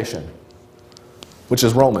foundation, which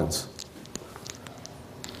is Romans.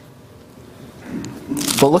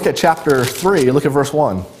 But look at chapter 3, look at verse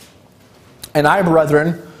 1. And I,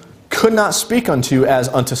 brethren, could not speak unto you as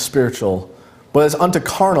unto spiritual, but as unto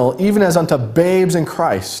carnal, even as unto babes in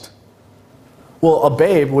Christ. Well, a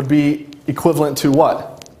babe would be equivalent to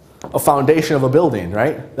what? A foundation of a building,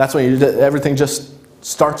 right? That's when everything just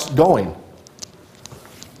starts going.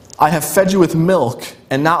 I have fed you with milk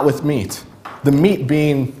and not with meat. The meat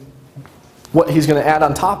being what he's going to add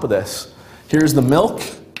on top of this. Here's the milk,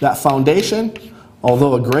 that foundation.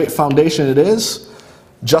 Although a great foundation it is,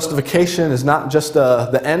 justification is not just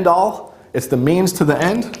the end all, it's the means to the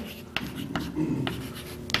end.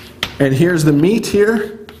 And here's the meat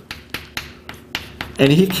here,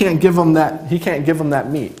 and he can't give them that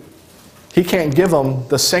meat. He can't give them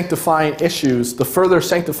the sanctifying issues, the further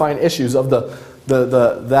sanctifying issues of the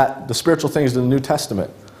spiritual things of the New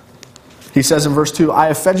Testament. He says in verse 2, I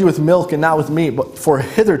have fed you with milk and not with meat, but for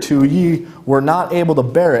hitherto ye were not able to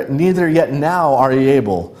bear it, neither yet now are ye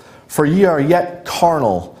able. For ye are yet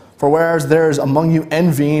carnal. For whereas there is among you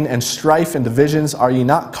envying and strife and divisions, are ye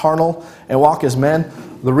not carnal and walk as men?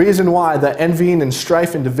 The reason why the envying and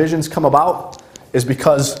strife and divisions come about is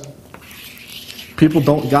because people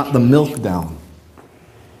don't got the milk down.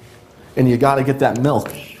 And you got to get that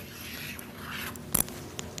milk.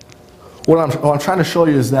 What I'm trying to show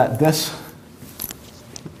you is that this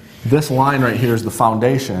line right here is the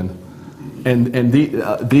foundation. And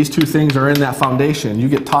these two things are in that foundation. You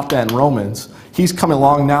get taught that in Romans. He's coming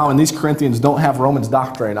along now, and these Corinthians don't have Romans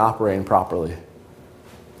doctrine operating properly.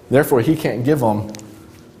 Therefore, he can't give them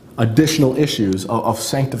additional issues of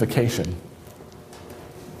sanctification.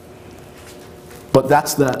 But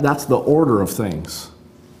that's the order of things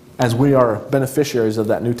as we are beneficiaries of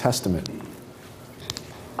that New Testament.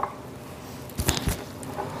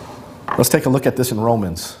 Let's take a look at this in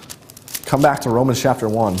Romans. Come back to Romans chapter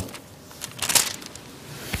 1.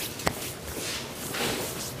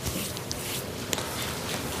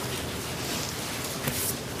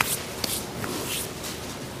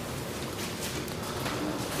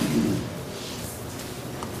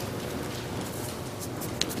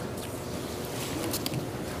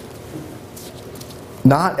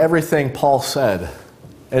 Not everything Paul said,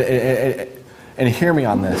 and hear me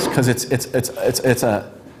on this, because it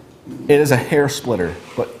is a hair splitter,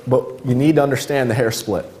 but you need to understand the hair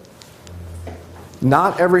split.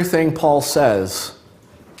 Not everything Paul says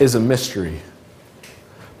is a mystery,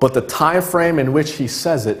 but the time frame in which he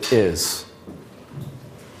says it is.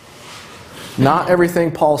 Not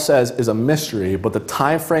everything Paul says is a mystery, but the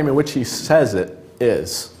time frame in which he says it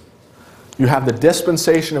is. You have the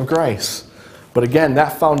dispensation of grace. But again,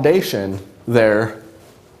 that foundation there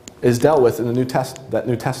is dealt with in the New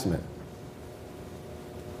Testament.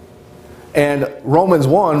 And Romans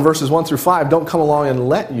 1, verses 1 through 5, don't come along and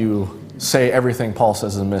let you say everything Paul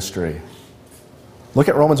says is a mystery. Look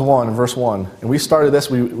at Romans 1, verse 1. And we started this,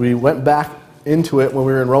 we went back into it when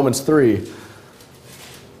we were in Romans 3.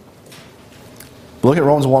 Look at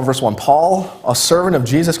Romans 1, verse 1. Paul, a servant of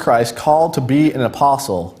Jesus Christ, called to be an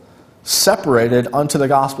apostle, separated unto the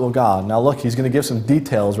gospel of God. Now look, he's going to give some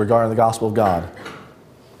details regarding the gospel of God.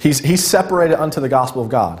 He's separated unto the gospel of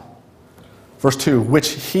God. Verse 2, which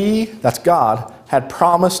he, that's God, had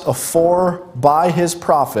promised afore by his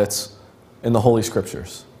prophets in the Holy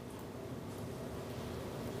Scriptures.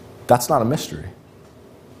 That's not a mystery.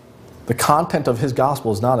 The content of his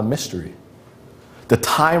gospel is not a mystery. The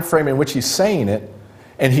time frame in which he's saying it,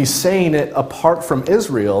 and he's saying it apart from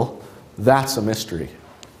Israel, that's a mystery.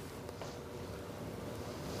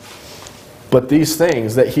 But these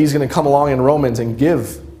things that he's going to come along in Romans and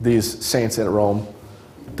give these saints in Rome,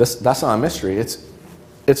 that's not a mystery. It's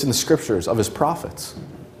in the scriptures of his prophets.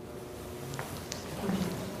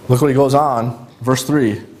 Look what he goes on, verse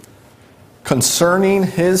 3. Concerning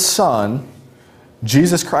his Son,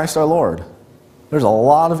 Jesus Christ our Lord. There's a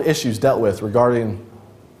lot of issues dealt with regarding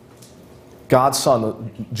God's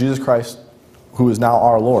Son, Jesus Christ, who is now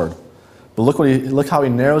our Lord. But look how he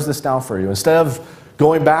narrows this down for you. Instead of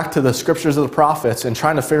going back to the scriptures of the prophets and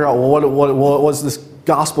trying to figure out, well, what was this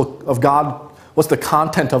gospel of God, what's the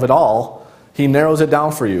content of it all, he narrows it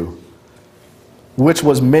down for you. Which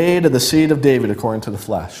was made of the seed of David according to the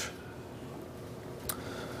flesh.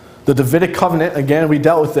 The Davidic covenant, again, we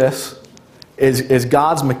dealt with this, is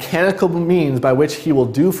God's mechanical means by which he will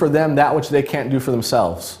do for them that which they can't do for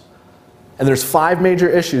themselves. And there's 5 major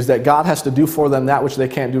issues that God has to do for them that which they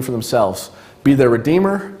can't do for themselves. Be their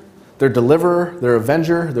Redeemer, their Deliverer, their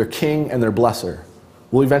Avenger, their King, and their Blesser.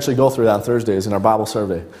 We'll eventually go through that on Thursdays in our Bible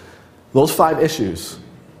survey. Those 5 issues.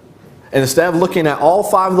 And instead of looking at all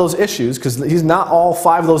 5 of those issues, because he's not all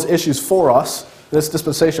 5 of those issues for us, this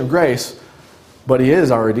dispensation of grace, but he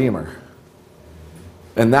is our Redeemer.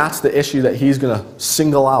 And that's the issue that he's going to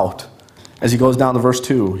single out as he goes down to verse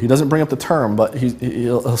 2. He doesn't bring up the term, but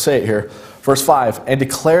he'll say it here. Verse 5, and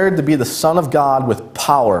declared to be the Son of God with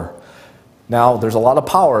power. Now, there's a lot of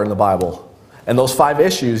power in the Bible. And those 5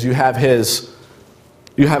 issues, you have his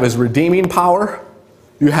redeeming power,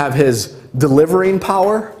 you have his delivering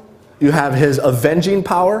power, you have his avenging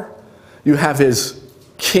power, you have his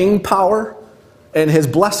king power, and his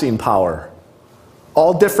blessing power.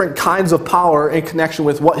 All different kinds of power in connection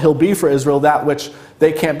with what he'll be for Israel, that which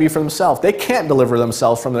they can't be for themselves. They can't deliver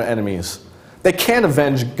themselves from their enemies. They can't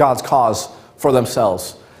avenge God's cause for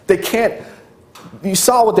themselves. They can't. You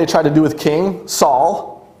saw what they tried to do with King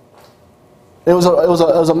Saul. It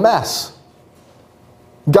was a mess.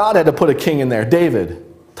 God had to put a king in there, David,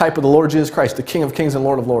 type of the Lord Jesus Christ, the King of Kings and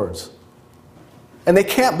Lord of Lords. And they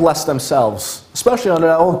can't bless themselves, especially under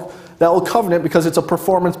that old covenant, because it's a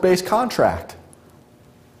performance-based contract.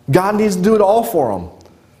 God needs to do it all for them.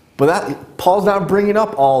 But Paul's not bringing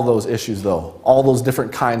up all those issues, though, all those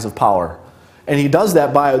different kinds of power. And he does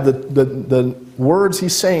that by the words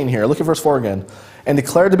he's saying here. Look at verse 4 again. And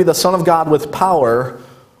declared to be the Son of God with power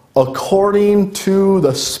according to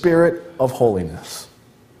the Spirit of holiness.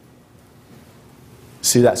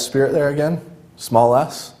 See that Spirit there again? Small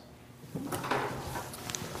s.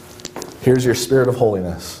 Here's your Spirit of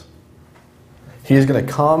holiness. He's going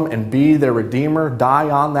to come and be their Redeemer, die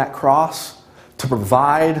on that cross to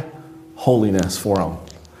provide holiness for them.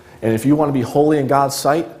 And if you want to be holy in God's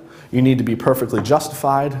sight, you need to be perfectly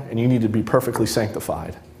justified and you need to be perfectly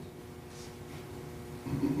sanctified.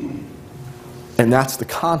 And that's the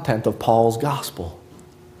content of Paul's gospel.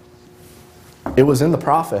 It was in the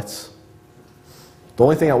prophets. The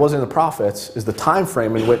only thing that wasn't in the prophets is the time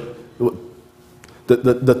frame in which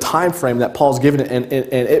the time frame that Paul's given it, and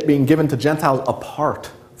it being given to Gentiles apart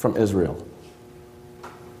from Israel.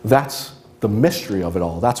 That's the mystery of it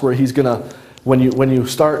all. That's where he's going to, when you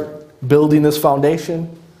start building this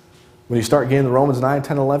foundation, when you start getting the Romans 9,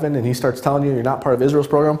 10, 11, and he starts telling you you're not part of Israel's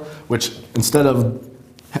program, which instead of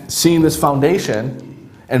seeing this foundation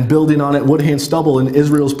and building on it wood, hay, and stubble in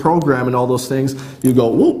Israel's program and all those things, you go,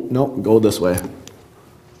 whoop, no, go this way.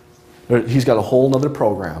 He's got a whole other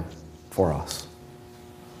program for us.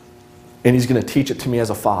 And he's going to teach it to me as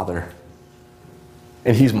a father.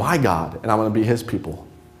 And he's my God, and I'm going to be his people.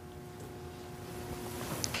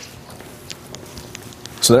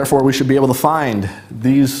 So therefore, we should be able to find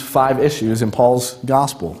these 5 issues in Paul's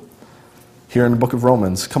gospel here in the book of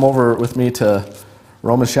Romans. Come over with me to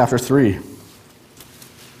Romans chapter 3.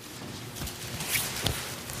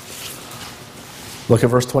 Look at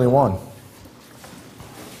verse 21.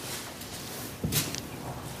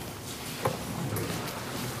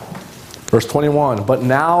 Verse 21, but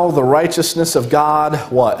now the righteousness of God,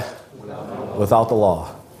 what? Without the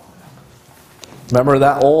law. Remember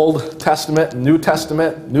that Old Testament, New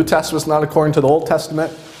Testament? New Testament's not according to the Old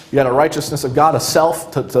Testament. You had a righteousness of God, a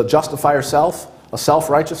self, to justify yourself, a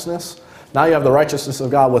self-righteousness. Now you have the righteousness of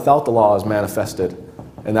God without the law is manifested.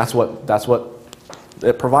 And that's what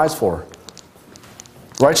it provides for.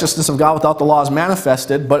 Righteousness of God without the law is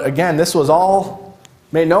manifested, but again, this was all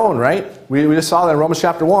made known, right? We just saw that in Romans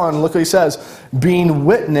chapter 1. Look what he says. Being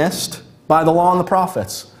witnessed by the law and the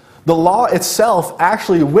prophets. The law itself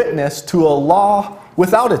actually witnessed to a law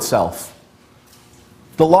without itself.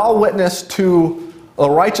 The law witnessed to a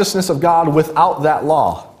righteousness of God without that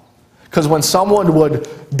law. Because when someone would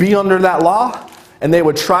be under that law and they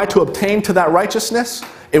would try to obtain to that righteousness,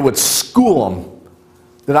 it would school them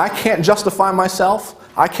that I can't justify myself.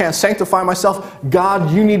 I can't sanctify myself.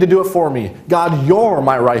 God, you need to do it for me. God, you're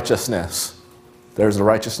my righteousness. There's the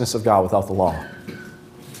righteousness of God without the law.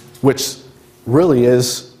 Which really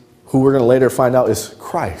is, who we're going to later find out is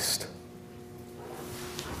Christ.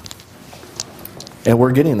 And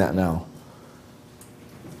we're getting that now.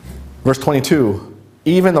 Verse 22,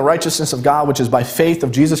 even the righteousness of God which is by faith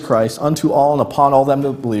of Jesus Christ unto all and upon all them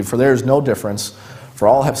that believe, for there is no difference. For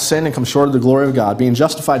all have sinned and come short of the glory of God, being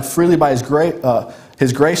justified freely by His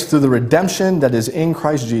grace through the redemption that is in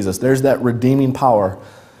Christ Jesus. There's that redeeming power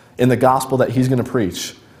in the gospel that he's going to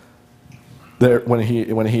preach. There, when he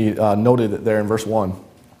noted it there in verse 1.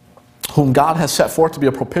 Whom God has set forth to be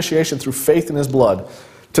a propitiation through faith in His blood,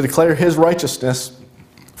 to declare His righteousness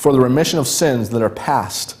for the remission of sins that are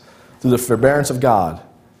past through the forbearance of God.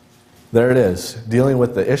 There it is, dealing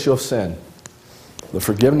with the issue of sin, the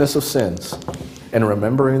forgiveness of sins, and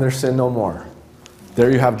remembering their sin no more.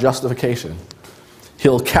 There you have justification.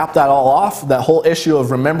 He'll cap that all off. That whole issue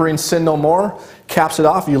of remembering sin no more caps it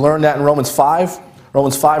off. You learn that in Romans 5.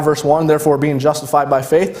 Romans 5 verse 1, therefore being justified by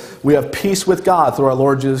faith, we have peace with God through our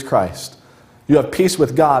Lord Jesus Christ. You have peace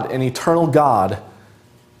with God, an eternal God.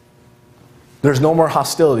 There's no more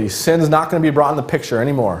hostility. Sin's not going to be brought in the picture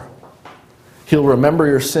anymore. He'll remember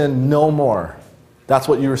your sin no more. That's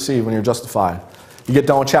what you receive when you're justified. You get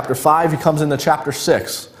done with chapter 5, he comes into chapter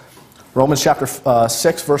 6. Romans chapter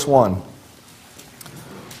 6 verse 1.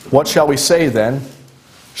 What shall we say then?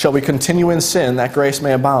 Shall we continue in sin that grace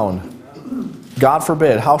may abound? God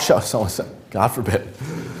forbid. How shall someone say? God forbid.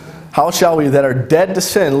 How shall we that are dead to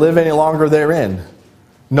sin live any longer therein?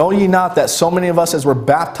 Know ye not that so many of us as were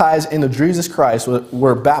baptized into Jesus Christ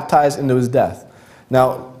were baptized into His death?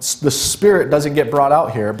 Now, the Spirit doesn't get brought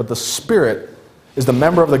out here, but the Spirit is the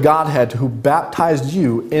member of the Godhead who baptized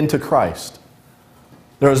you into Christ.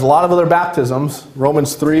 There's a lot of other baptisms.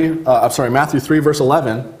 Matthew 3 verse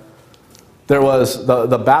 11. There was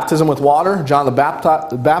the baptism with water. John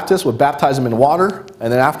the Baptist would baptize them in water,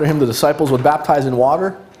 and then after him the disciples would baptize in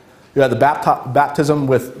water. You had the baptism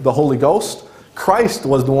with the Holy Ghost. Christ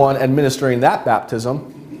was the one administering that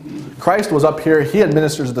baptism. Christ was up here. He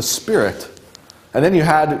administers the Spirit. And then you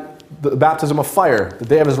had the baptism of fire, the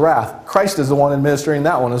day of his wrath. Christ is the one administering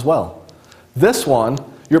that one as well. This one,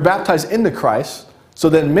 you're baptized into Christ, so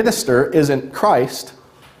the minister isn't Christ.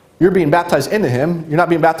 You're being baptized into him. You're not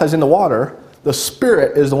being baptized into water. The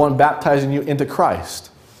Spirit is the one baptizing you into Christ.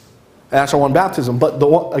 And that's our one baptism. But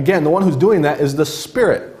again, the one who's doing that is the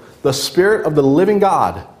Spirit of the living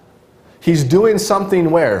God. He's doing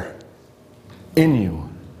something where? In you.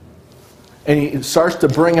 And he starts to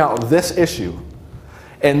bring out this issue.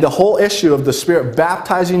 And the whole issue of the Spirit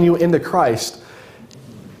baptizing you into Christ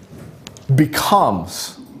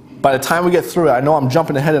becomes, by the time we get through it, I know I'm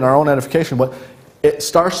jumping ahead in our own edification, but it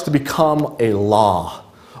starts to become a law.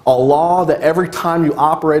 A law that every time you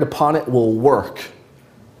operate upon it will work.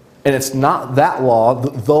 And it's not that law,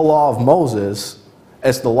 the law of Moses.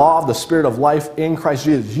 It's the law of the Spirit of life in Christ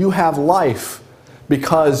Jesus. You have life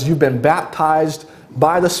because you've been baptized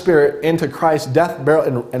by the Spirit into Christ's death,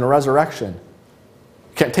 burial, and resurrection.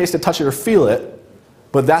 You can't taste it, touch it, or feel it,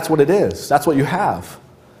 but that's what it is. That's what you have.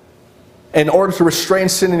 In order to restrain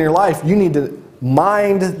sin in your life, you need to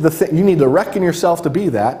mind the thing. You need to reckon yourself to be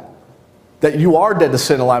that you are dead to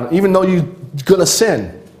sin alive, even though you're going to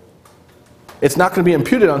sin. It's not going to be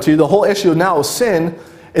imputed unto you. The whole issue now of sin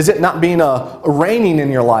is it not being a reigning in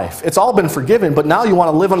your life. It's all been forgiven, but now you want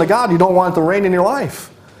to live unto God. You don't want it to reign in your life.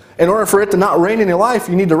 In order for it to not reign in your life,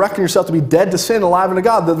 you need to reckon yourself to be dead to sin, alive unto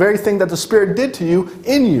God, the very thing that the Spirit did to you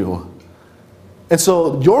in you. And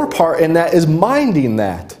so your part in that is minding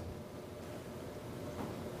that.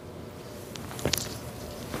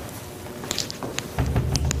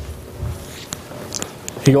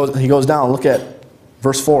 He goes down, look at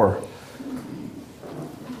verse 4.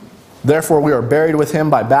 Therefore we are buried with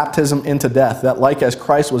him by baptism into death, that like as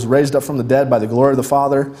Christ was raised up from the dead by the glory of the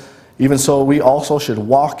Father, even so we also should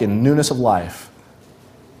walk in newness of life.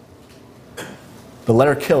 The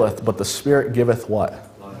letter killeth, but the Spirit giveth what?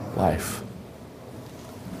 Life.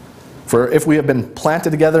 For if we have been planted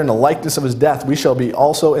together in the likeness of his death, we shall be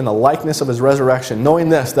also in the likeness of his resurrection, knowing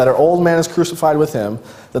this, that our old man is crucified with him,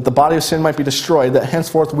 that the body of sin might be destroyed, that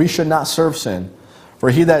henceforth we should not serve sin. For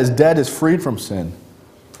he that is dead is freed from sin.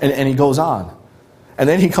 And he goes on. And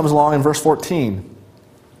then he comes along in verse 14.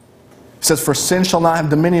 He says, for sin shall not have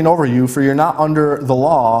dominion over you, for you're not under the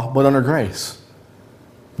law, but under grace.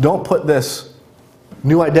 Don't put this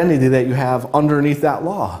new identity that you have underneath that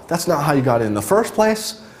law. That's not how you got in the first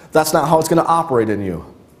place. That's not how it's going to operate in you.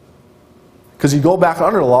 Because you go back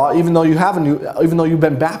under the law, even though you've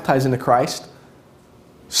been baptized into Christ,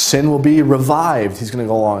 sin will be revived, he's going to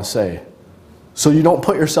go along and say. So you don't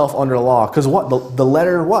put yourself under the law. Because what? The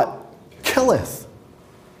letter what? Killeth.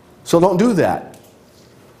 So don't do that.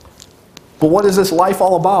 But what is this life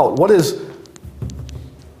all about? What is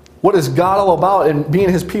God all about and being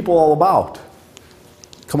his people all about?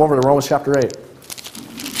 Come over to Romans chapter 8.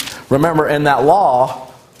 Remember, in that law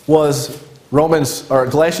was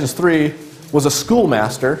Galatians 3 was a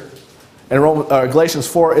schoolmaster, and Galatians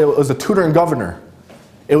 4 it was a tutor and governor.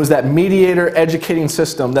 It was that mediator educating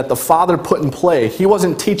system that the Father put in play. He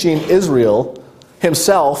wasn't teaching Israel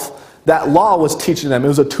himself. That law was teaching them. It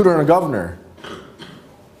was a tutor and a governor.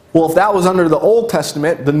 Well, if that was under the Old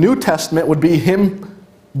Testament, the New Testament would be him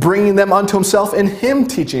bringing them unto himself and him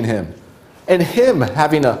teaching him. And him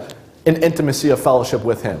having an intimacy of fellowship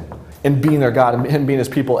with him. And being their God and him being his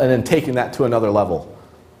people and then taking that to another level.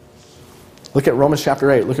 Look at Romans chapter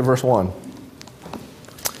 8. Look at verse 1.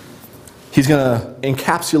 He's going to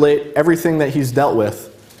encapsulate everything that he's dealt with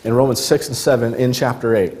in Romans 6 and 7 in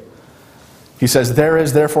chapter 8. He says, there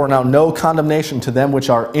is therefore now no condemnation to them which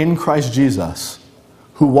are in Christ Jesus,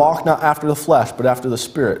 who walk not after the flesh, but after the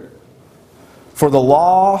Spirit. For the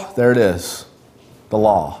law, there it is, the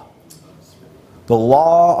law. The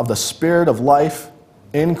law of the Spirit of life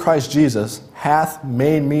in Christ Jesus hath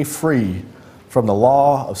made me free from the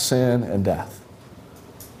law of sin and death.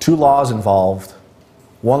 Two laws involved.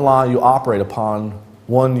 One law you operate upon,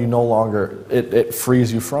 one you no longer, it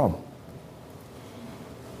frees you from.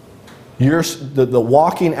 The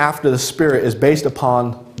walking after the Spirit is based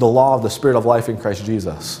upon the law of the Spirit of life in Christ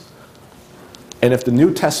Jesus. And if the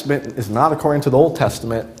New Testament is not according to the Old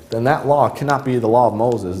Testament, then that law cannot be the law of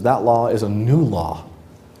Moses. That law is a new law.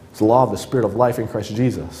 It's the law of the Spirit of life in Christ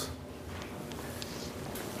Jesus.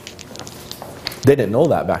 They didn't know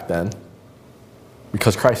that back then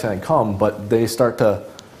because Christ hadn't come, but they start to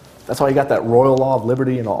That's why you got that royal law of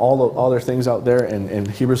liberty and all the other things out there in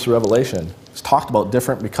Hebrews to Revelation. It's talked about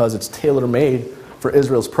different because it's tailor-made for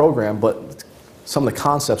Israel's program, but some of the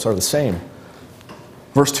concepts are the same.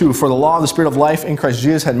 Verse 2, for the law of the Spirit of life in Christ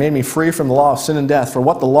Jesus had made me free from the law of sin and death. For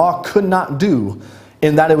what the law could not do,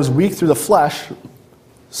 in that it was weak through the flesh,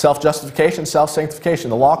 self-justification, self-sanctification.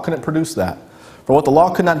 The law couldn't produce that. For what the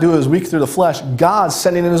law could not do, it was weak through the flesh. God,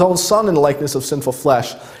 sending in his own Son in the likeness of sinful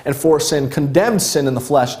flesh, and for sin, condemned sin in the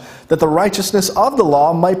flesh, that the righteousness of the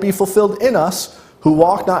law might be fulfilled in us, who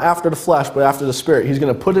walk not after the flesh, but after the Spirit. He's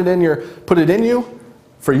going to put it in you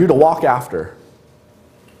for you to walk after.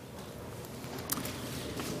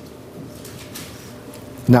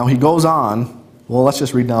 Now he goes on. Well, let's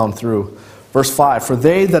just read down through. Verse 5, for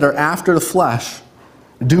they that are after the flesh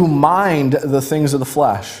do mind the things of the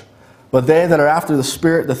flesh, but they that are after the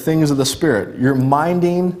Spirit, the things of the Spirit. You're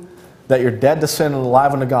minding that you're dead to sin and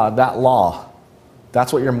alive unto God. That law,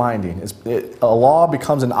 that's what you're minding. A law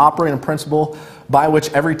becomes an operating principle by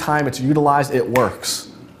which every time it's utilized, it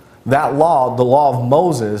works. That law, the law of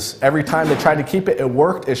Moses, every time they tried to keep it, it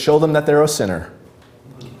worked. It showed them that they're a sinner.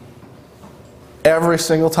 Every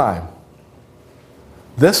single time.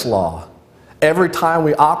 This law, every time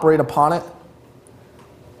we operate upon it,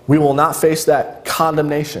 we will not face that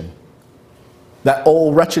condemnation. That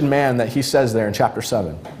old wretched man that he says there in chapter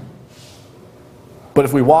 7. But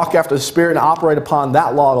if we walk after the Spirit and operate upon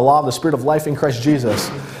that law, the law of the Spirit of life in Christ Jesus,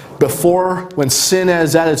 when sin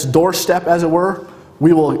is at its doorstep, as it were,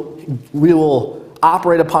 we will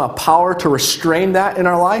operate upon a power to restrain that in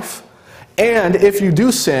our life. And if you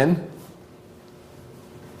do sin,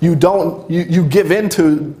 you give in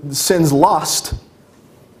to sin's lust,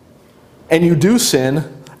 and you do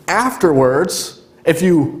sin afterwards, if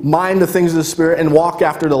you mind the things of the Spirit and walk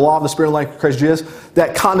after the law of the Spirit like Christ Jesus,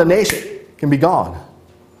 that condemnation can be gone.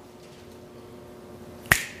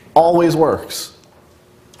 Always works.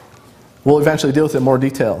 We'll eventually deal with it in more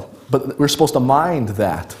detail, but we're supposed to mind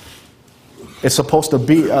that. It's supposed to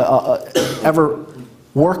be ever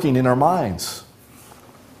working in our minds.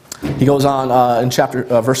 He goes on in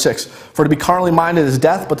verse 6. For to be carnally minded is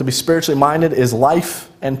death, but to be spiritually minded is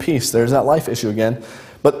life and peace. There's that life issue again.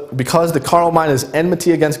 But because the carnal mind is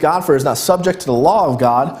enmity against God, for it is not subject to the law of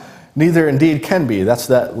God, neither indeed can be. That's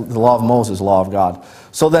the law of Moses, law of God.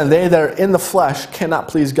 So then they that are in the flesh cannot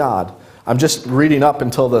please God. I'm just reading up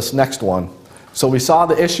until this next one. So we saw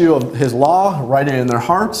the issue of his law writing in their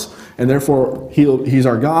hearts, and therefore he's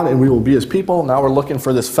our God and we will be his people. Now we're looking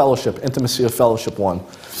for this fellowship, intimacy of fellowship 1.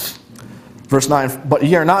 Verse 9, but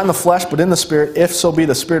ye are not in the flesh, but in the Spirit, if so be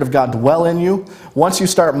the Spirit of God dwell in you. Once you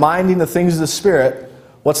start minding the things of the Spirit,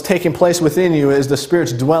 what's taking place within you is the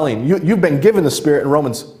Spirit's dwelling. You've been given the Spirit in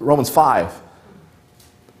Romans 5.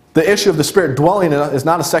 The issue of the Spirit dwelling in us is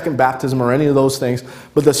not a second baptism or any of those things,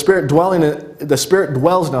 but the Spirit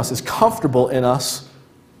dwells in us, is comfortable in us.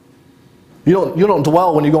 You don't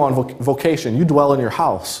dwell when you go on vocation. You dwell in your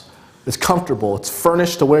house. It's comfortable. It's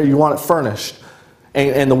furnished to where you want it furnished.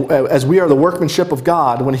 As we are the workmanship of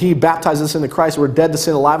God, when he baptizes us into Christ, we're dead to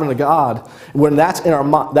sin, alive unto God. When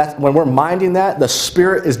when we're minding that, the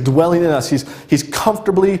Spirit is dwelling in us. He's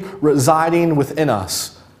comfortably residing within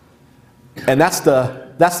us. And that's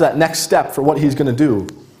that next step for what he's going to do.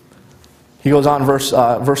 He goes on, verse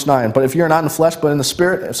 9. But if you're not in the flesh, but in the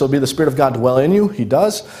Spirit, if so be the Spirit of God dwell in you, he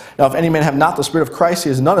does. Now if any man have not the Spirit of Christ, he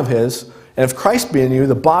is none of his. And if Christ be in you,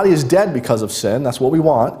 the body is dead because of sin. That's what we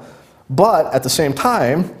want. But at the same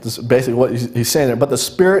time, this is basically what he's saying there, but the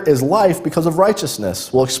Spirit is life because of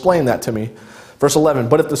righteousness. Well, explain that to me. Verse 11,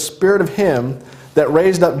 but if the Spirit of him that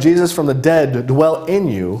raised up Jesus from the dead dwell in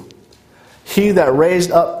you, he that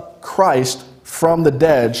raised up Christ from the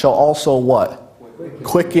dead shall also what?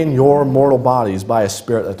 Quicken your mortal bodies by a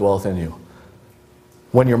Spirit that dwelleth in you.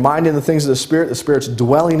 When you're minding the things of the Spirit's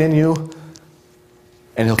dwelling in you,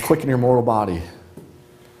 and he'll quicken your mortal body.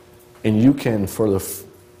 And you can,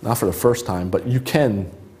 not for the first time, but you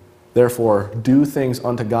can, therefore, do things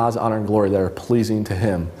unto God's honor and glory that are pleasing to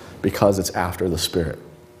him because it's after the Spirit.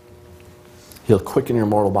 He'll quicken your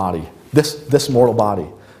mortal body. This mortal body.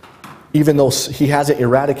 Even though he hasn't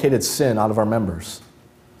eradicated sin out of our members.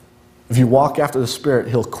 If you walk after the Spirit,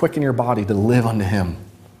 he'll quicken your body to live unto him.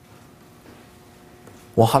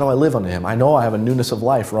 Well, how do I live unto him? I know I have a newness of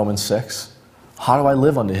life, Romans 6. How do I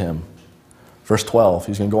live unto him? Verse 12,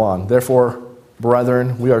 he's going to go on. Therefore,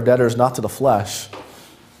 brethren, we are debtors not to the flesh,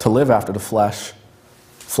 to live after the flesh.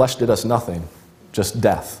 Flesh did us nothing, just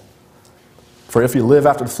death. For if you live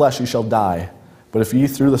after the flesh, you shall die. But if ye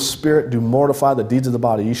through the Spirit do mortify the deeds of the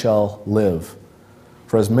body, ye shall live.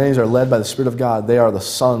 For as many as are led by the Spirit of God, they are the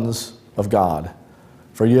sons of God.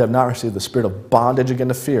 For you have not received the spirit of bondage again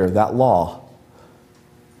to fear, that law.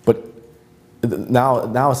 But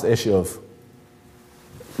now it's the issue of,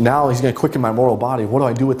 now he's going to quicken my mortal body. What do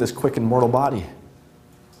I do with this quickened mortal body?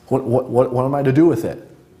 What am I to do with it?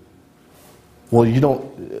 Well, you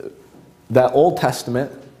don't, that Old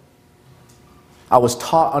Testament, I was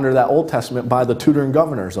taught under that Old Testament by the tutoring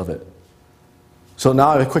governors of it. So now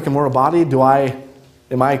I have a quickened mortal body. Do I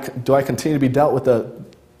continue to be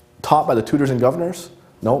taught by the tutors and governors?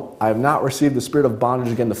 No, I have not received the spirit of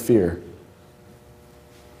bondage again to fear.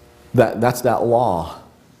 That's that law.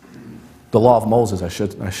 The law of Moses,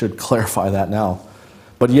 I should clarify that now.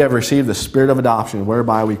 But ye have received the spirit of adoption,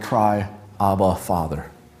 whereby we cry, Abba,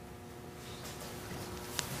 Father.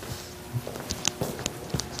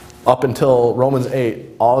 Up until Romans 8,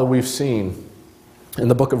 all that we've seen in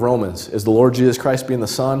the book of Romans is the Lord Jesus Christ being the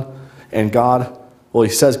Son, and God, well, he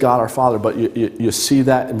says God our Father, but you see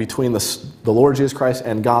that in between the Lord Jesus Christ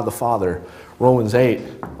and God the Father. Romans 8,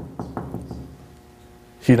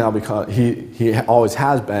 he always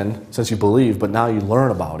has been since you believe, but now you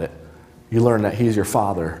learn about it. You learn that he's your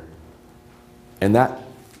Father. And that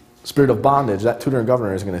spirit of bondage, that tutor and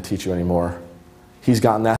governor isn't going to teach you anymore. He's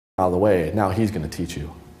gotten that out of the way. Now he's going to teach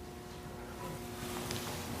you.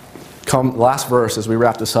 Last verse as we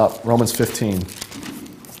wrap this up, Romans 15.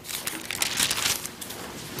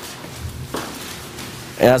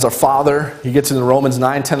 And as our Father, he gets into Romans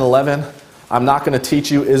 9, 10, 11. I'm not going to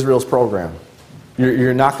teach you Israel's program.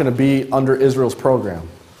 You're not going to be under Israel's program.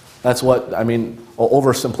 That's what, an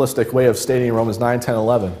oversimplistic way of stating Romans 9, 10,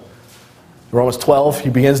 11. Romans 12, he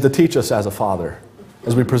begins to teach us as a Father.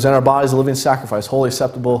 As we present our bodies a living sacrifice, wholly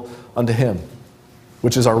acceptable unto him,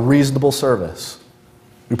 which is our reasonable service.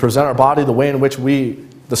 We present our body the way in which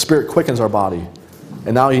the Spirit quickens our body.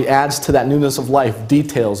 And now he adds to that newness of life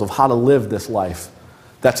details of how to live this life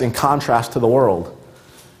that's in contrast to the world.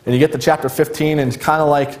 And you get to chapter 15, and it's kind of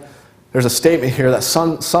like there's a statement here that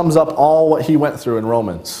sums up all what he went through in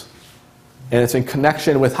Romans. And it's in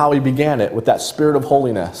connection with how he began it, with that spirit of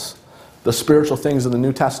holiness, the spiritual things of the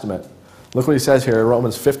New Testament. Look what he says here in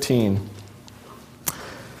Romans 15.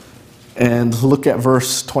 And look at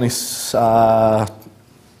verse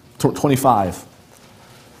 25.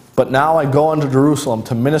 But now I go unto Jerusalem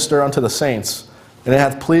to minister unto the saints, and it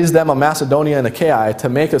hath pleased them of Macedonia and Achaia to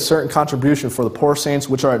make a certain contribution for the poor saints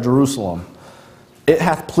which are at Jerusalem. It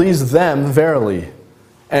hath pleased them verily,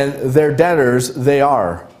 and their debtors they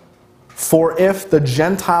are. For if the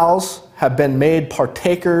Gentiles have been made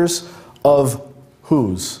partakers of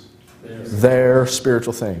whose? Their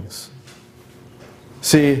spiritual things.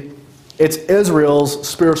 See, it's Israel's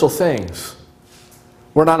spiritual things.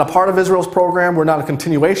 We're not a part of Israel's program. We're not a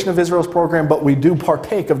continuation of Israel's program, but we do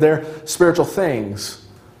partake of their spiritual things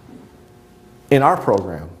in our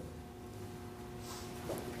program.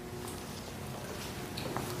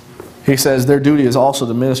 He says their duty is also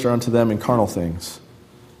to minister unto them in carnal things.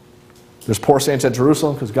 There's poor saints at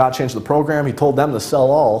Jerusalem because God changed the program. He told them to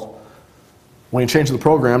sell all. When he changed the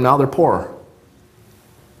program, now they're poor.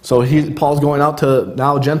 So Paul's going out to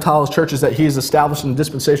now Gentiles churches that he's established in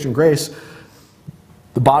dispensation grace,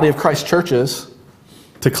 the body of Christ churches,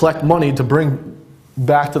 to collect money to bring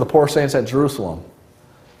back to the poor saints at Jerusalem.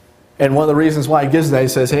 And one of the reasons why he gives that, he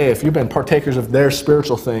says, hey, if you've been partakers of their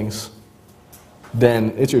spiritual things,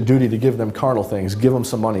 then it's your duty to give them carnal things. Give them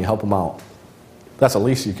some money, help them out. That's the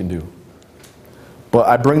least you can do. But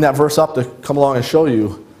I bring that verse up to come along and show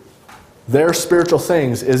you their spiritual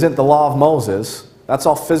things isn't the law of Moses. That's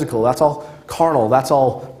all physical. That's all carnal. That's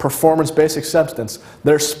all performance-based acceptance.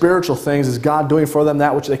 Their spiritual things is God doing for them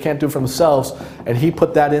that which they can't do for themselves. And he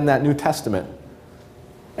put that in that New Testament.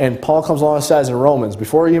 And Paul comes along and says in Romans,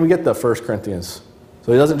 before you even get to 1 Corinthians,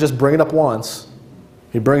 so he doesn't just bring it up once.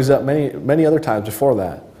 He brings it up many other times before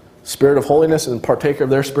that. Spirit of holiness and partaker of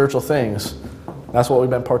their spiritual things. That's what we've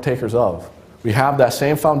been partakers of. We have that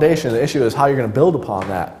same foundation. The issue is how you're going to build upon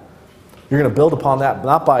that. You're going to build upon that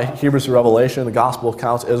not by Hebrews to Revelation, the gospel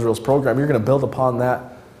accounts, Israel's program. You're going to build upon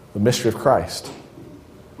that, the mystery of Christ,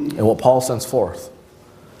 and what Paul sends forth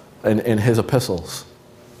in his epistles.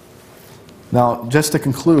 Now, just to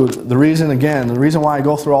conclude, the reason why I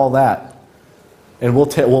go through all that, and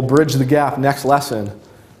we'll bridge the gap next lesson,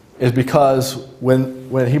 is because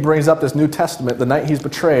when he brings up this New Testament, the night he's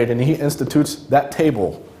betrayed, and he institutes that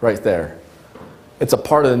table right there, it's a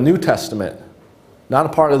part of the New Testament, not a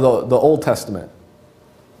part of the Old Testament.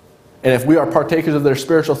 And if we are partakers of their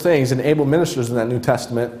spiritual things and able ministers in that New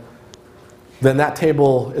Testament, then that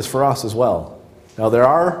table is for us as well. Now there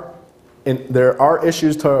are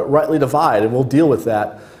issues to rightly divide, and we'll deal with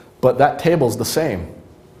that, but that table is the same.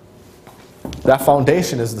 That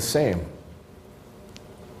foundation is the same.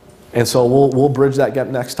 And so we'll bridge that gap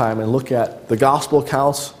next time and look at the gospel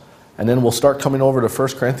accounts, and then we'll start coming over to 1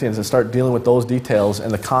 Corinthians and start dealing with those details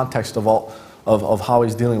and the context of how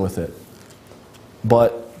he's dealing with it.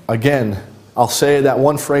 But again, I'll say that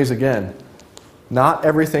one phrase again. Not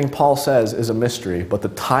everything Paul says is a mystery, but the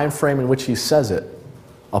time frame in which he says it,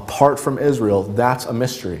 apart from Israel, that's a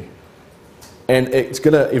mystery. And it's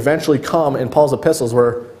going to eventually come in Paul's epistles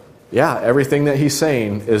where, yeah, everything that he's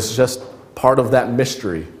saying is just part of that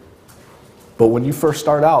mystery. But when you first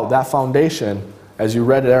start out, that foundation, as you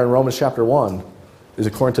read it there in Romans chapter 1, is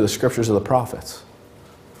according to the scriptures of the prophets.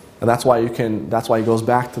 And that's why he goes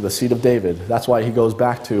back to the seed of David. That's why he goes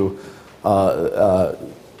back to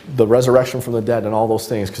the resurrection from the dead and all those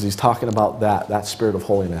things, because he's talking about that spirit of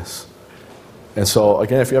holiness. And so,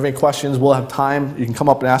 again, if you have any questions, we'll have time. You can come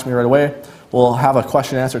up and ask me right away. We'll have a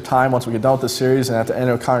question and answer time once we get done with this series, and at the end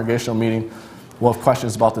of a congregational meeting, we'll have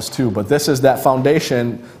questions about this too. But this is that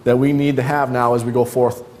foundation that we need to have now as we go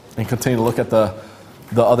forth and continue to look at the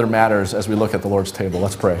other matters as we look at the Lord's table.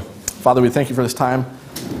 Let's pray. Father, we thank you for this time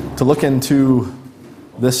to look into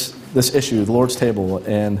this issue, the Lord's table,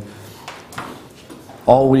 and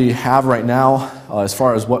all we have right now, as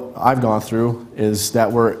far as what I've gone through, is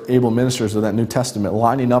that we're able ministers of that New Testament,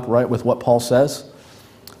 lining up right with what Paul says,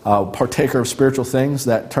 partaker of spiritual things.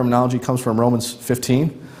 That terminology comes from Romans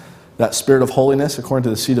 15, that spirit of holiness according to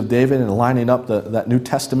the seed of David, and lining up that New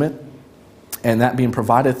Testament, and that being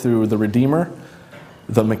provided through the Redeemer,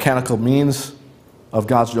 the mechanical means of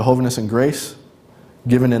God's Jehovahness and grace,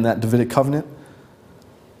 given in that Davidic covenant,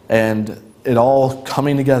 and it all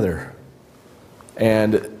coming together.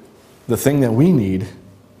 And the thing that we need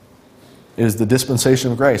is the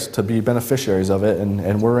dispensation of grace to be beneficiaries of it,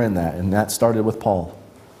 and we're in that, and that started with Paul.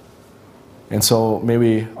 And so may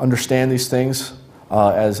we understand these things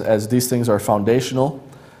as these things are foundational,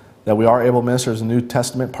 that we are able ministers of the New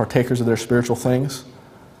Testament, partakers of their spiritual things,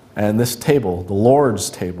 and this table, the Lord's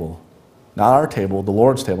table, not our table, the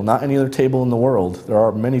Lord's table, not any other table in the world. There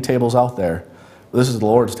are many tables out there, but this is the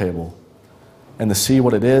Lord's table. And to see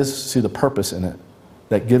what it is, see the purpose in it,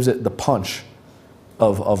 that gives it the punch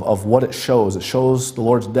of what it shows. It shows the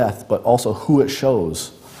Lord's death, but also who it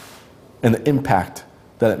shows and the impact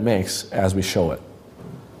that it makes as we show it.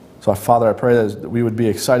 So, Father, I pray that we would be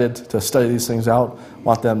excited to study these things out,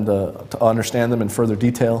 want them to understand them in further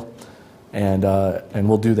detail, and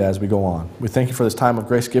we'll do that as we go on. We thank you for this time of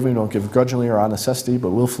grace giving. We don't give grudgingly or on necessity, but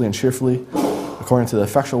willfully and cheerfully, according to the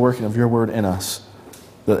effectual working of your word in us,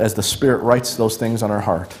 as the Spirit writes those things on our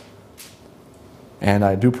heart. And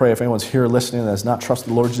I do pray if anyone's here listening that has not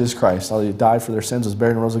trusted the Lord Jesus Christ, how he died for their sins, was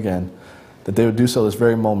buried and rose again, that they would do so this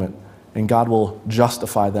very moment, and God will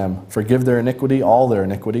justify them, forgive their iniquity, all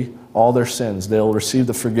their sins. They'll receive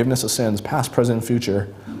the forgiveness of sins, past, present, and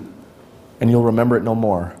future, and you'll remember it no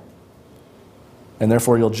more. And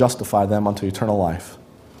therefore you'll justify them unto eternal life.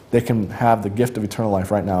 They can have the gift of eternal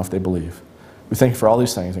life right now if they believe. We thank you for all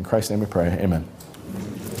these things. In Christ's name we pray. Amen.